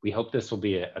childhood. We hope this will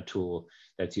be a tool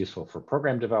that's useful for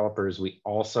program developers. We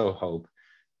also hope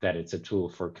that it's a tool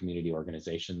for community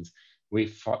organizations.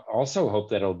 We also hope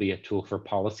that it'll be a tool for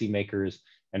policymakers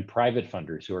and private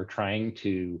funders who are trying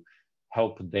to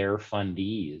help their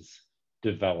fundees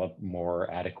develop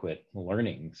more adequate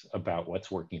learnings about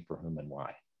what's working for whom and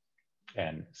why.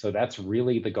 And so that's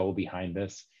really the goal behind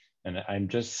this. And I'm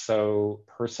just so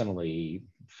personally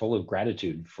full of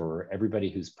gratitude for everybody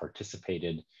who's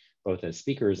participated, both as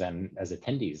speakers and as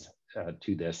attendees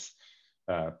to this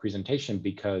presentation,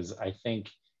 because I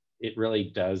think it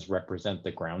really does represent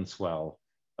the groundswell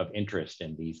of interest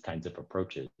in these kinds of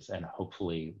approaches, and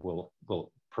hopefully will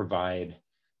provide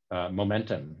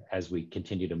momentum as we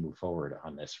continue to move forward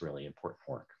on this really important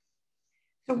work.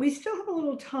 So we still have a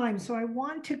little time, so I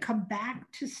want to come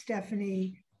back to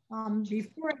Stephanie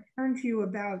before I turn to you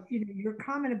about your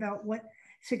comment about what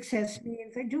success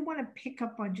means. I do want to pick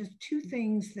up on just two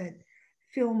things that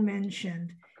Phil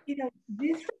mentioned.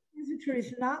 This repository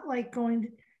is not like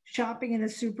going shopping in a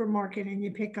supermarket and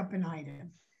you pick up an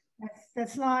item.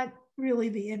 That's not really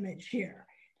the image here.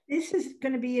 This is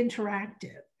going to be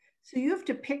interactive. So you have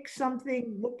to pick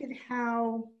something, look at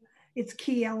how its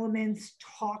key elements,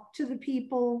 talk to the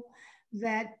people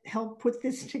that help put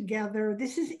this together.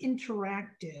 This is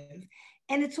interactive,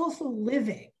 and it's also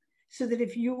living, so that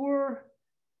if you're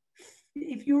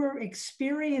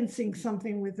experiencing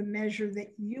something with a measure,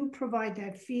 that you provide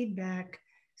that feedback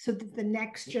so that the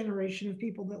next generation of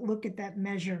people that look at that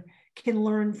measure can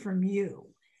learn from you.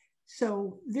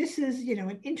 So this is,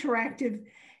 an interactive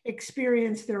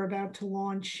experience they're about to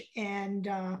launch, and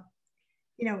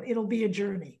it'll be a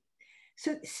journey.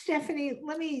 So Stephanie,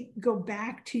 let me go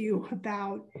back to you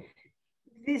about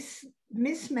this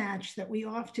mismatch that we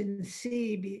often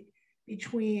see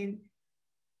between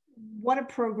what a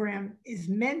program is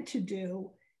meant to do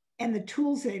and the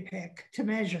tools they pick to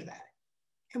measure that.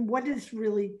 And what does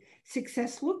really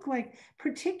success look like,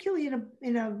 particularly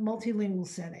in a multilingual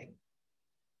setting?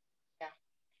 Yeah.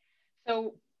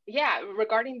 So yeah,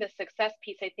 regarding the success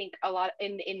piece, I think a lot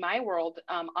in my world,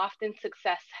 often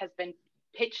success has been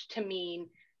pitched to mean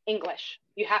English.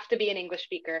 You have to be an English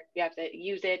speaker. You have to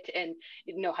use it and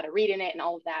know how to read in it and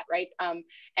all of that, right?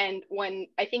 And when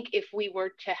I think if we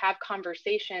were to have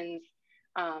conversations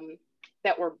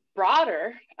that were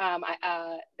broader,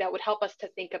 that would help us to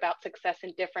think about success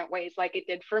in different ways, like it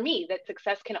did for me, that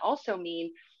success can also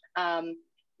mean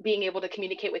being able to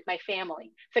communicate with my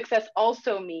family. Success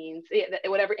also means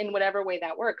in whatever way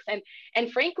that works.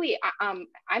 And frankly,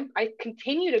 I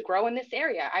continue to grow in this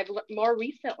area. More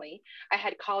recently, I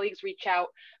had colleagues reach out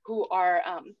who are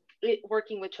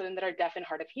working with children that are deaf and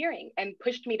hard of hearing, and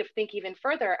pushed me to think even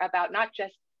further about not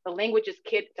just the languages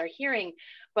kids are hearing,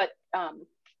 but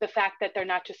the fact that they're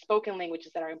not just spoken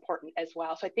languages that are important as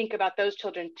well. So I think about those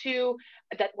children too,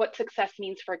 that what success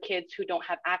means for kids who don't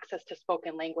have access to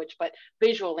spoken language, but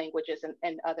visual languages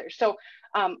and others. So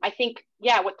I think,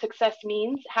 yeah, what success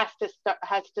means has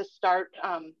to start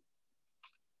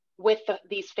with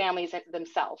these families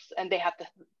themselves. And they have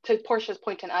to Portia's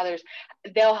point and others,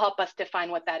 they'll help us define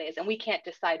what that is. And we can't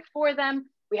decide for them.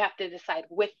 We have to decide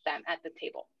with them at the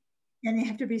table. and you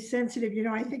have to be sensitive. You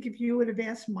know, I think if you would have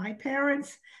asked my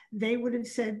parents, they would have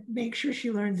said, make sure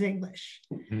she learns English.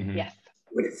 Mm-hmm. Yes.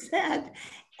 Would have said,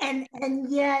 and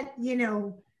yet, you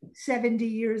know, 70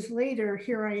 years later,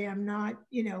 here I am not,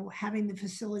 you know, having the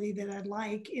facility that I'd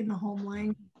like in the home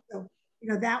language. So,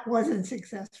 you know, that wasn't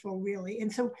successful really.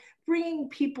 And so bringing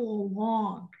people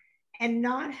along and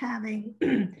not having,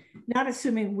 not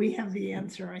assuming we have the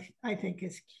answer, I think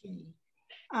is key.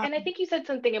 And I think you said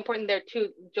something important there too,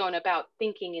 Joan, about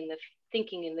thinking in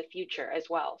the future as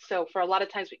well. So for a lot of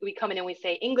times we come in and we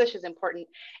say English is important,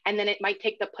 and then it might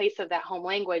take the place of that home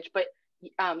language. But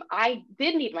I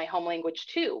did need my home language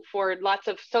too for lots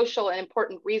of social and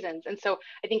important reasons. And so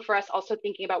I think for us also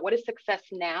thinking about what is success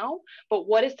now, but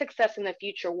what is success in the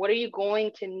future? What are you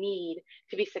going to need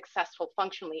to be successful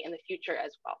functionally in the future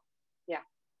as well? Yeah.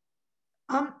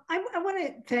 I want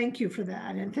to thank you for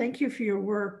that, and thank you for your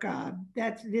work.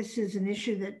 This is an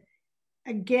issue that,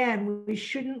 again, we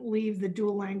shouldn't leave the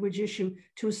dual language issue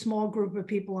to a small group of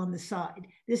people on the side.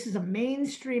 This is a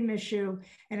mainstream issue,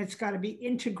 and it's got to be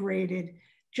integrated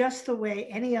just the way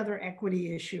any other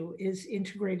equity issue is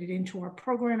integrated into our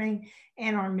programming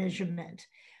and our measurement.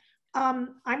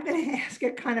 I'm going to ask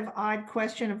a kind of odd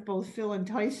question of both Phil and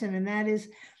Tyson, and that is,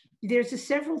 there's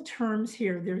several terms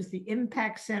here. There's the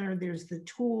impact center, there's the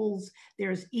tools,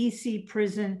 there's EC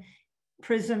Prism.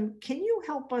 Can you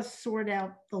help us sort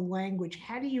out the language?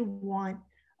 How do you want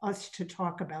us to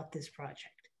talk about this project?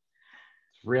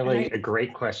 Really a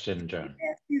great question, Joan.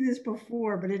 I asked you this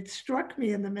before, but it struck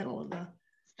me in the middle of the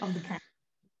panel.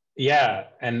 Yeah,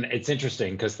 and it's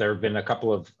interesting because there have been a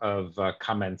couple of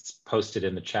comments posted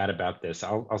in the chat about this.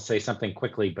 I'll say something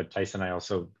quickly, but Tyson, I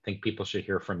also think people should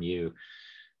hear from you.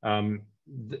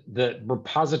 The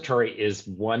repository is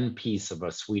one piece of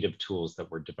a suite of tools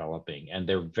that we're developing, and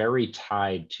they're very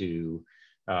tied to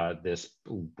this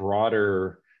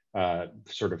broader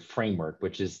sort of framework,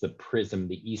 which is the PRISM,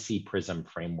 the EC PRISM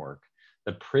framework.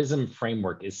 The PRISM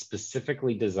framework is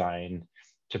specifically designed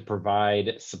to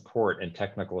provide support and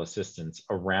technical assistance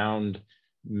around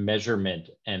measurement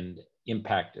and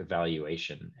impact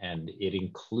evaluation. And it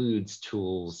includes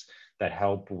tools that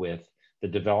help with the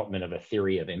development of a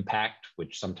theory of impact,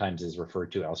 which sometimes is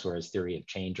referred to elsewhere as theory of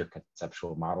change or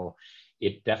conceptual model.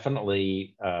 It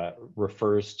definitely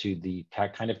refers to the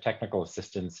kind of technical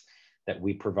assistance that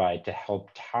we provide to help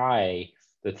tie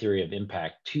the theory of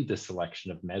impact to the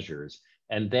selection of measures,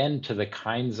 and then to the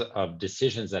kinds of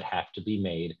decisions that have to be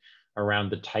made around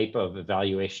the type of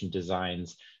evaluation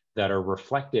designs that are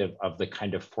reflective of the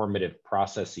kind of formative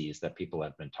processes that people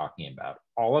have been talking about.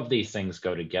 All of these things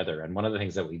go together. And one of the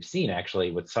things that we've seen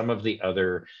actually with some of the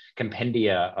other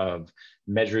compendia of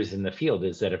measures in the field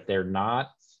is that if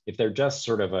they're just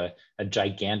sort of a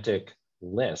gigantic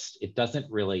list, it doesn't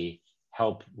really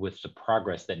help with the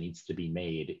progress that needs to be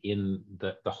made in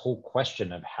the whole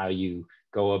question of how you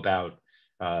go about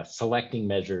selecting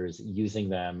measures, using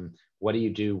them. What do you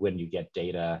do when you get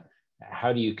data?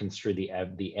 How do you construe the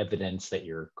evidence that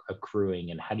you're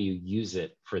accruing, and how do you use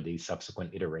it for the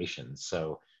subsequent iterations?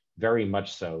 So very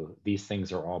much so, these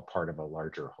things are all part of a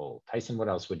larger whole. Tyson, what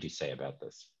else would you say about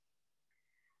this?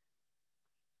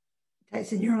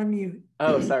 Tyson, you're on mute.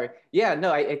 Oh, sorry. Yeah,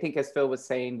 no, I think as Phil was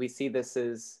saying, we see this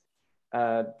as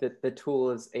the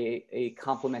tool is a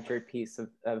complementary piece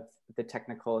of the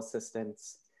technical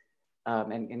assistance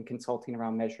and consulting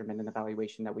around measurement and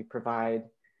evaluation that we provide.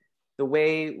 The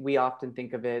way we often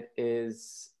think of it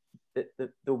is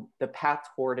the path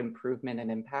toward improvement and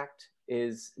impact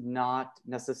is not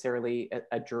necessarily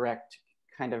a direct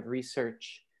kind of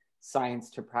research science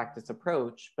to practice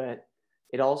approach, but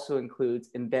it also includes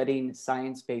embedding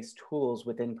science-based tools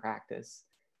within practice.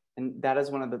 And that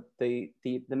is one of the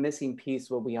missing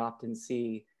piece what we often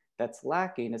see that's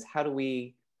lacking is how do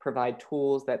we provide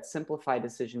tools that simplify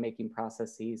decision-making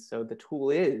processes. So the tool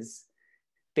is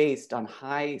based on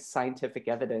high scientific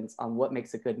evidence on what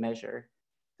makes a good measure.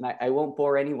 And I won't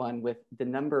bore anyone with the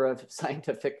number of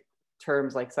scientific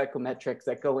terms like psychometrics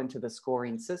that go into the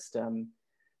scoring system,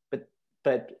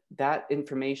 but that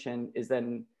information is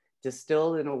then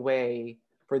distilled in a way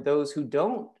for those who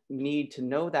don't need to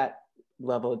know that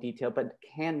level of detail, but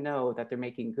can know that they're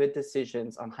making good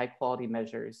decisions on high quality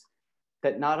measures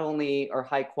that not only are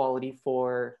high quality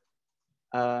for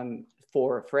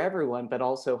everyone, but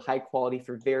also high quality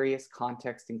for various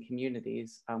contexts and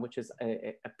communities, which is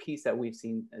a piece that we've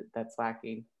seen that's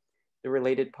lacking. The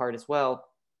related part as well,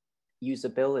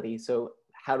 usability. So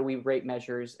how do we rate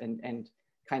measures and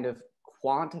kind of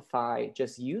quantify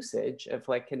just usage of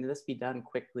like, can this be done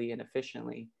quickly and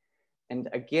efficiently? And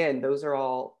again, those are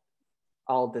all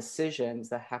all decisions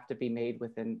that have to be made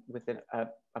within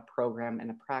a program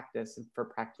and a practice for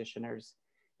practitioners.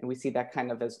 And we see that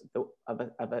kind of as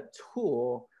a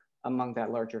tool among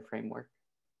that larger framework.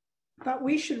 But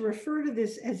we should refer to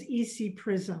this as EC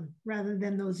Prism rather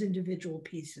than those individual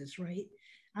pieces, right?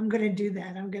 I'm going to do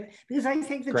that. Because I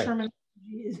think the terminology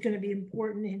is going to be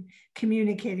important in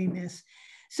communicating this.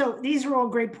 So these are all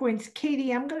great points.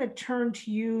 Katie, I'm going to turn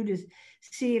to you to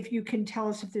see if you can tell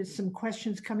us if there's some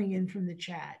questions coming in from the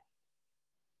chat.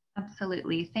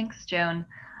 Absolutely. Thanks, Joan.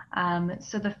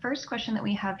 So the first question that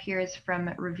we have here is from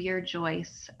Revere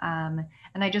Joyce. And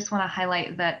I just want to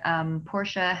highlight that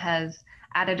Portia has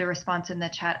added a response in the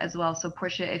chat as well. So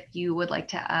Portia, if you would like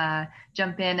to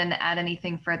jump in and add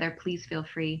anything further, please feel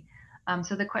free.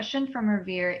 So the question from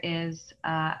Revere is,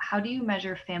 how do you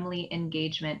measure family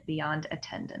engagement beyond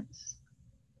attendance?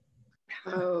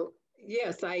 Oh,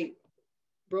 yes, I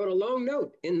wrote a long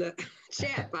note in the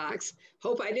chat box.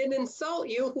 Hope I didn't insult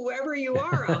you, whoever you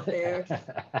are out there,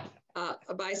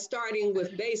 by starting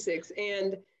with basics.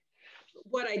 And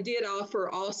what I did offer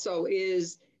also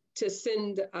is to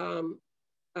send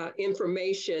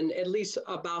information, at least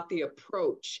about the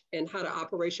approach and how to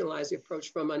operationalize the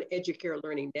approach from an Educare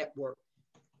Learning Network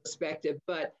perspective.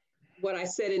 But what I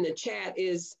said in the chat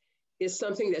is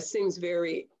something that seems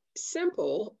very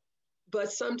simple, but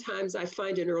sometimes I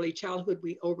find in early childhood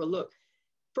we overlook.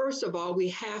 First of all, we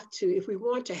have to, if we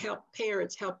want to help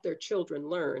parents help their children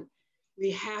learn,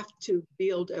 we have to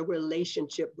build a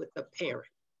relationship with the parent.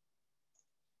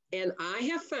 And I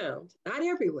have found, not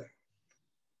everywhere,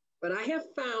 but I have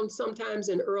found sometimes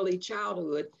in early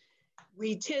childhood,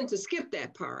 we tend to skip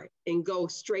that part and go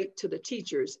straight to the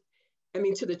teachers,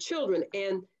 to the children.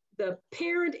 And the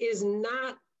parent is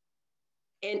not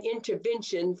an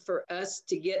intervention for us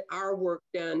to get our work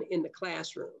done in the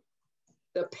classroom.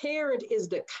 The parent is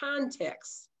the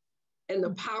context and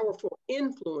the powerful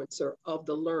influencer of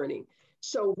the learning.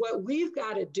 So what we've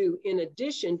got to do, in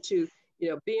addition to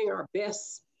being our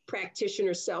best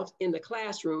practitioner self in the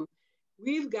classroom,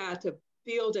 we've got to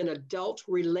build an adult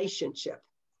relationship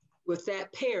with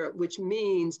that parent, which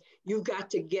means you've got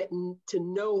to get to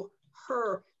know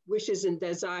her wishes and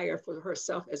desire for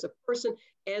herself as a person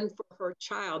and for her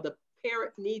child. The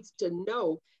parent needs to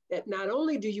know that not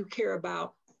only do you care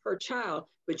about her child,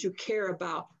 but you care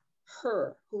about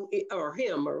her or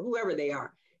him or whoever they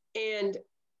are. And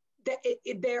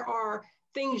there are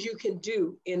things you can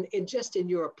do in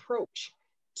your approach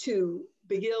to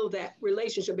build that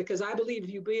relationship, because I believe if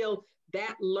you build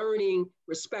that learning,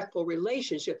 respectful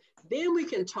relationship, then we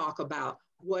can talk about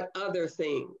what other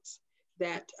things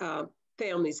that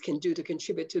families can do to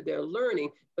contribute to their learning,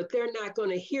 but they're not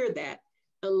going to hear that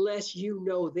unless you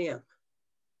know them.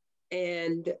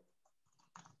 And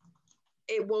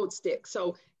it won't stick.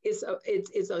 So it's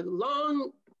a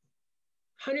long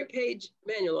 100-page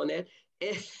manual on that.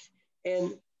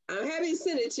 And I'm happy to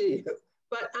send it to you.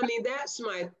 But that's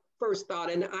my first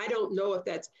thought. And I don't know if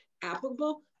that's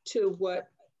applicable to what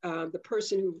the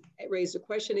person who raised the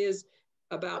question is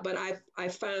about, but I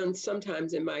found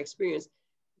sometimes in my experience,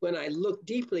 when I look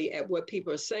deeply at what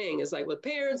people are saying, it's like, well,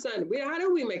 parents, how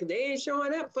do we make it? They ain't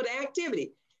showing up for the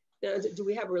activity. Now, do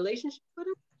we have a relationship with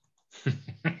them?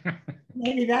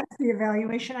 Maybe that's the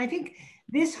evaluation. I think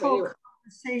this whole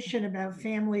conversation about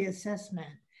family assessment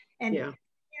and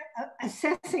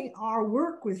assessing our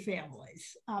work with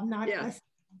families, not assessing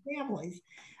families,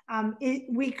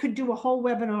 we could do a whole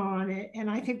webinar on it. And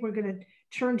I think we're going to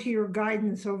turn to your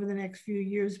guidance over the next few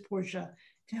years, Portia,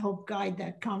 to help guide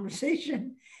that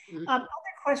conversation. Other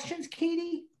questions,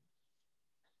 Katie?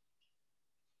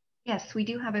 Yes, we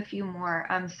do have a few more.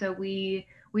 So we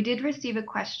did receive a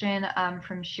question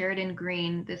from Sheridan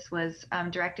Green. This was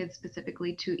directed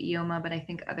specifically to Iheoma, but I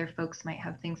think other folks might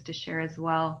have things to share as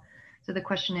well. So the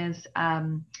question is,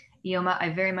 Iheoma, I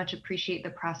very much appreciate the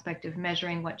prospect of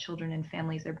measuring what children and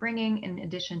families are bringing in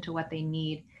addition to what they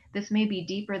need. This may be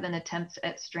deeper than attempts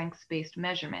at strengths-based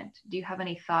measurement. Do you have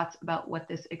any thoughts about what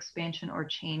this expansion or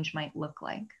change might look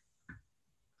like?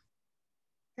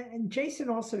 And Jason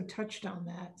also touched on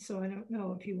that, so I don't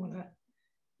know if you want to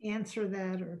answer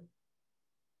that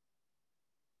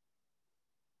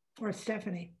or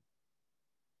Stephanie.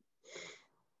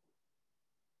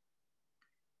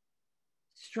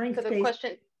 Strength-based. So the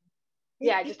question,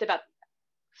 just about,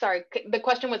 sorry, the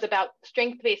question was about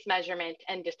strength-based measurement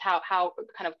and just how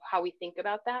we think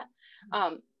about that.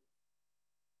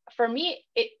 For me,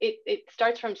 it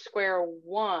starts from square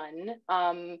one.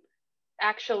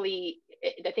 Actually,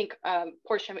 I think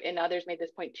Portia and others made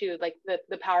this point too, like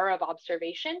the power of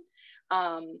observation.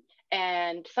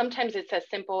 And sometimes it's as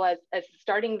simple as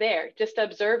starting there, just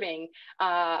observing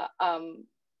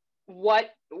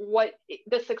what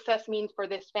the success means for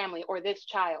this family or this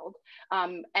child,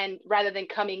 and rather than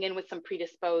coming in with some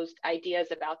predisposed ideas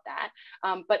about that,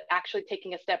 but actually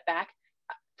taking a step back.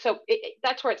 So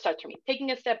that's where it starts for me, taking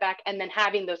a step back and then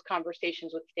having those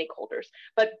conversations with stakeholders,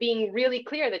 but being really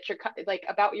clear that you're like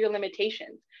about your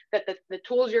limitations, that the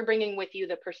tools you're bringing with you,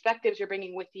 the perspectives you're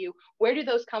bringing with you, where do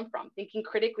those come from? Thinking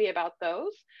critically about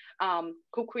those,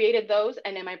 who created those,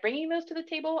 and am I bringing those to the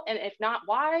table? And if not,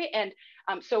 why? And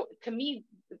so to me,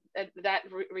 that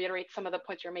reiterates some of the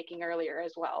points you're making earlier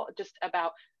as well, just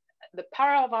about the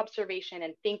power of observation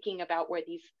and thinking about where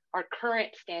our current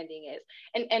standing is.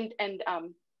 And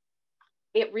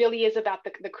it really is about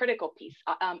the critical piece.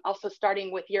 Also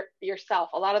starting with yourself.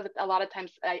 A lot of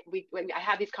times I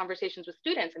have these conversations with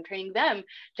students and training them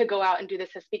to go out and do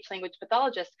this as speech language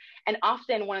pathologists. And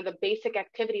often one of the basic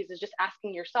activities is just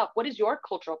asking yourself, what is your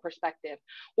cultural perspective?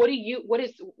 What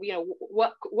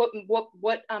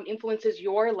influences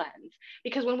your lens?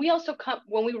 Because when we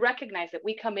recognize that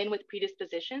we come in with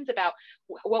predispositions about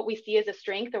what we see as a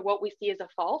strength or what we see as a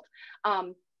fault,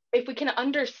 if we can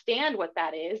understand what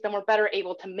that is, then we're better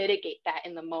able to mitigate that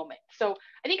in the moment. So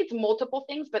I think it's multiple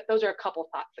things, but those are a couple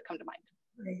thoughts that come to mind.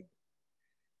 Great.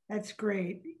 That's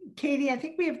great. Katie, I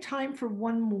think we have time for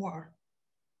one more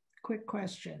quick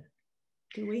question.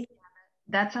 Do we?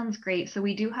 That sounds great. So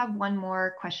we do have one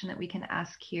more question that we can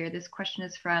ask here. This question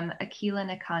is from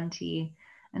Akila Nakanti.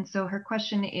 And so her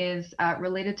question is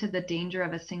related to the danger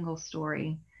of a single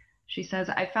story. She says,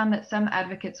 I found that some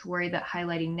advocates worry that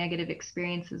highlighting negative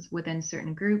experiences within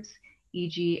certain groups,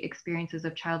 e.g. experiences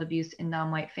of child abuse in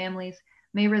non-white families,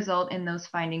 may result in those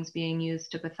findings being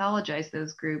used to pathologize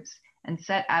those groups and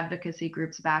set advocacy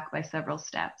groups back by several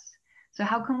steps. So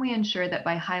how can we ensure that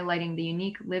by highlighting the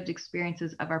unique lived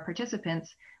experiences of our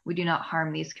participants, we do not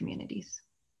harm these communities?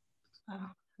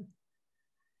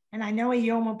 And I know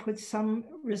Iheoma put some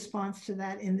response to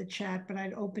that in the chat, but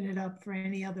I'd open it up for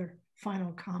any other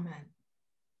final comment.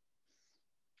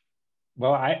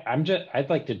 Well, I'd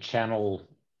like to channel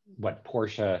what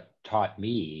Portia taught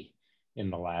me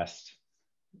in the last,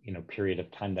 period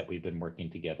of time that we've been working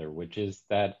together, which is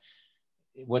that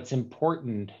what's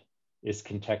important is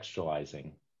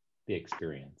contextualizing the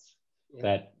experience. Yeah.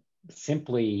 That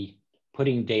simply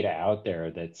putting data out there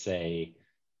that say,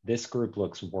 this group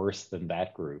looks worse than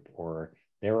that group, or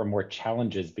there are more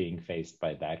challenges being faced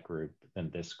by that group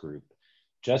than this group,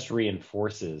 just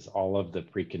reinforces all of the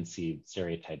preconceived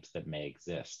stereotypes that may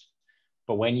exist.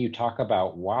 But when you talk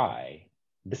about why,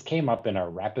 this came up in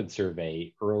our rapid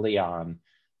survey early on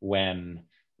when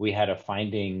we had a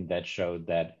finding that showed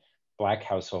that Black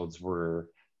households were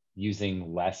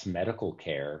using less medical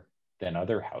care than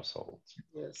other households.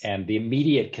 Yes. And the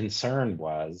immediate concern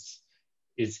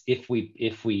is if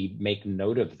we make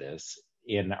note of this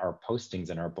in our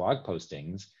postings and our blog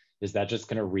postings, is that just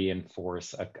going to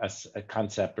reinforce a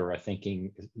concept or a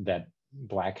thinking that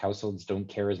Black households don't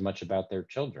care as much about their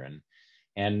children?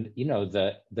 And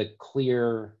the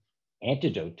clear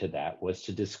antidote to that was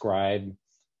to describe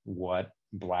what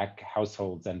Black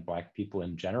households and Black people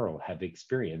in general have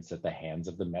experienced at the hands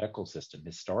of the medical system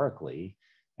historically,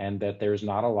 and that there's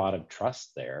not a lot of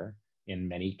trust there in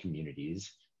many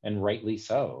communities, and rightly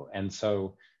so. And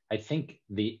so I think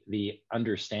the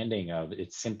understanding of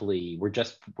it's simply we're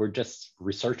just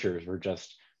researchers, we're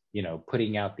just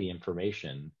putting out the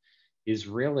information is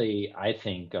really, I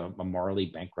think, a morally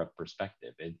bankrupt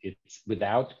perspective. It's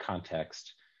without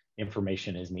context,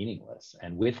 information is meaningless,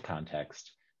 and with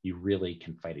context, you really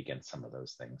can fight against some of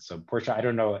those things. So Portia, I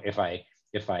don't know if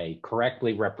I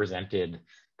correctly represented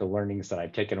the learnings that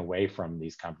I've taken away from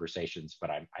these conversations, but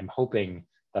I'm hoping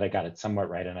that I got it somewhat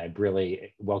right, and I'd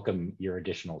really welcome your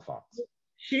additional thoughts.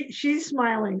 She's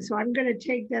smiling, so I'm going to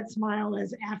take that smile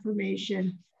as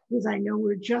affirmation, because I know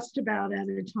we're just about out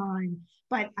of time,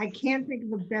 but I can't think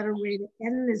of a better way to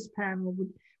end this panel,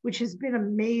 which has been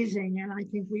amazing, and I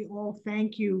think we all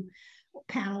thank you,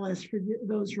 panelists, for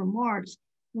those remarks,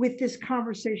 with this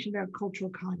conversation about cultural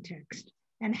context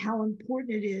and how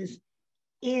important it is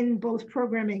in both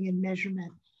programming and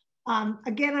measurement.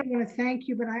 Again, I want to thank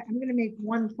you, but I'm going to make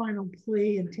one final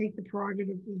plea and take the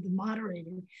prerogative of the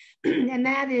moderator. And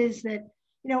that is that,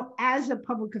 as a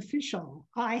public official,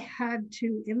 I had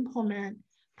to implement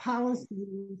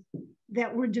policies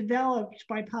that were developed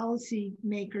by policy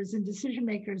makers and decision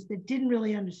makers that didn't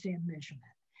really understand measurement.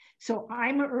 So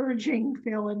I'm urging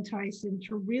Phil and Tyson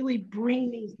to really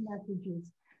bring these messages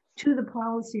to the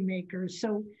policymakers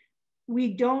so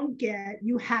we don't get,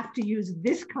 you have to use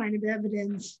this kind of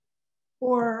evidence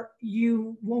or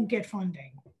you won't get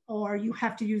funding. or you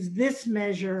have to use this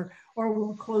measure or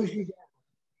we'll close you down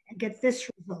and get this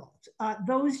result.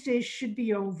 Those days should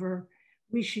be over.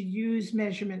 We should use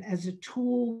measurement as a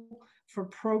tool for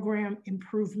program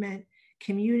improvement,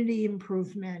 community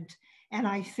improvement, and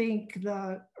I think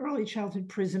the early childhood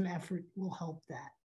PRISM effort will help that.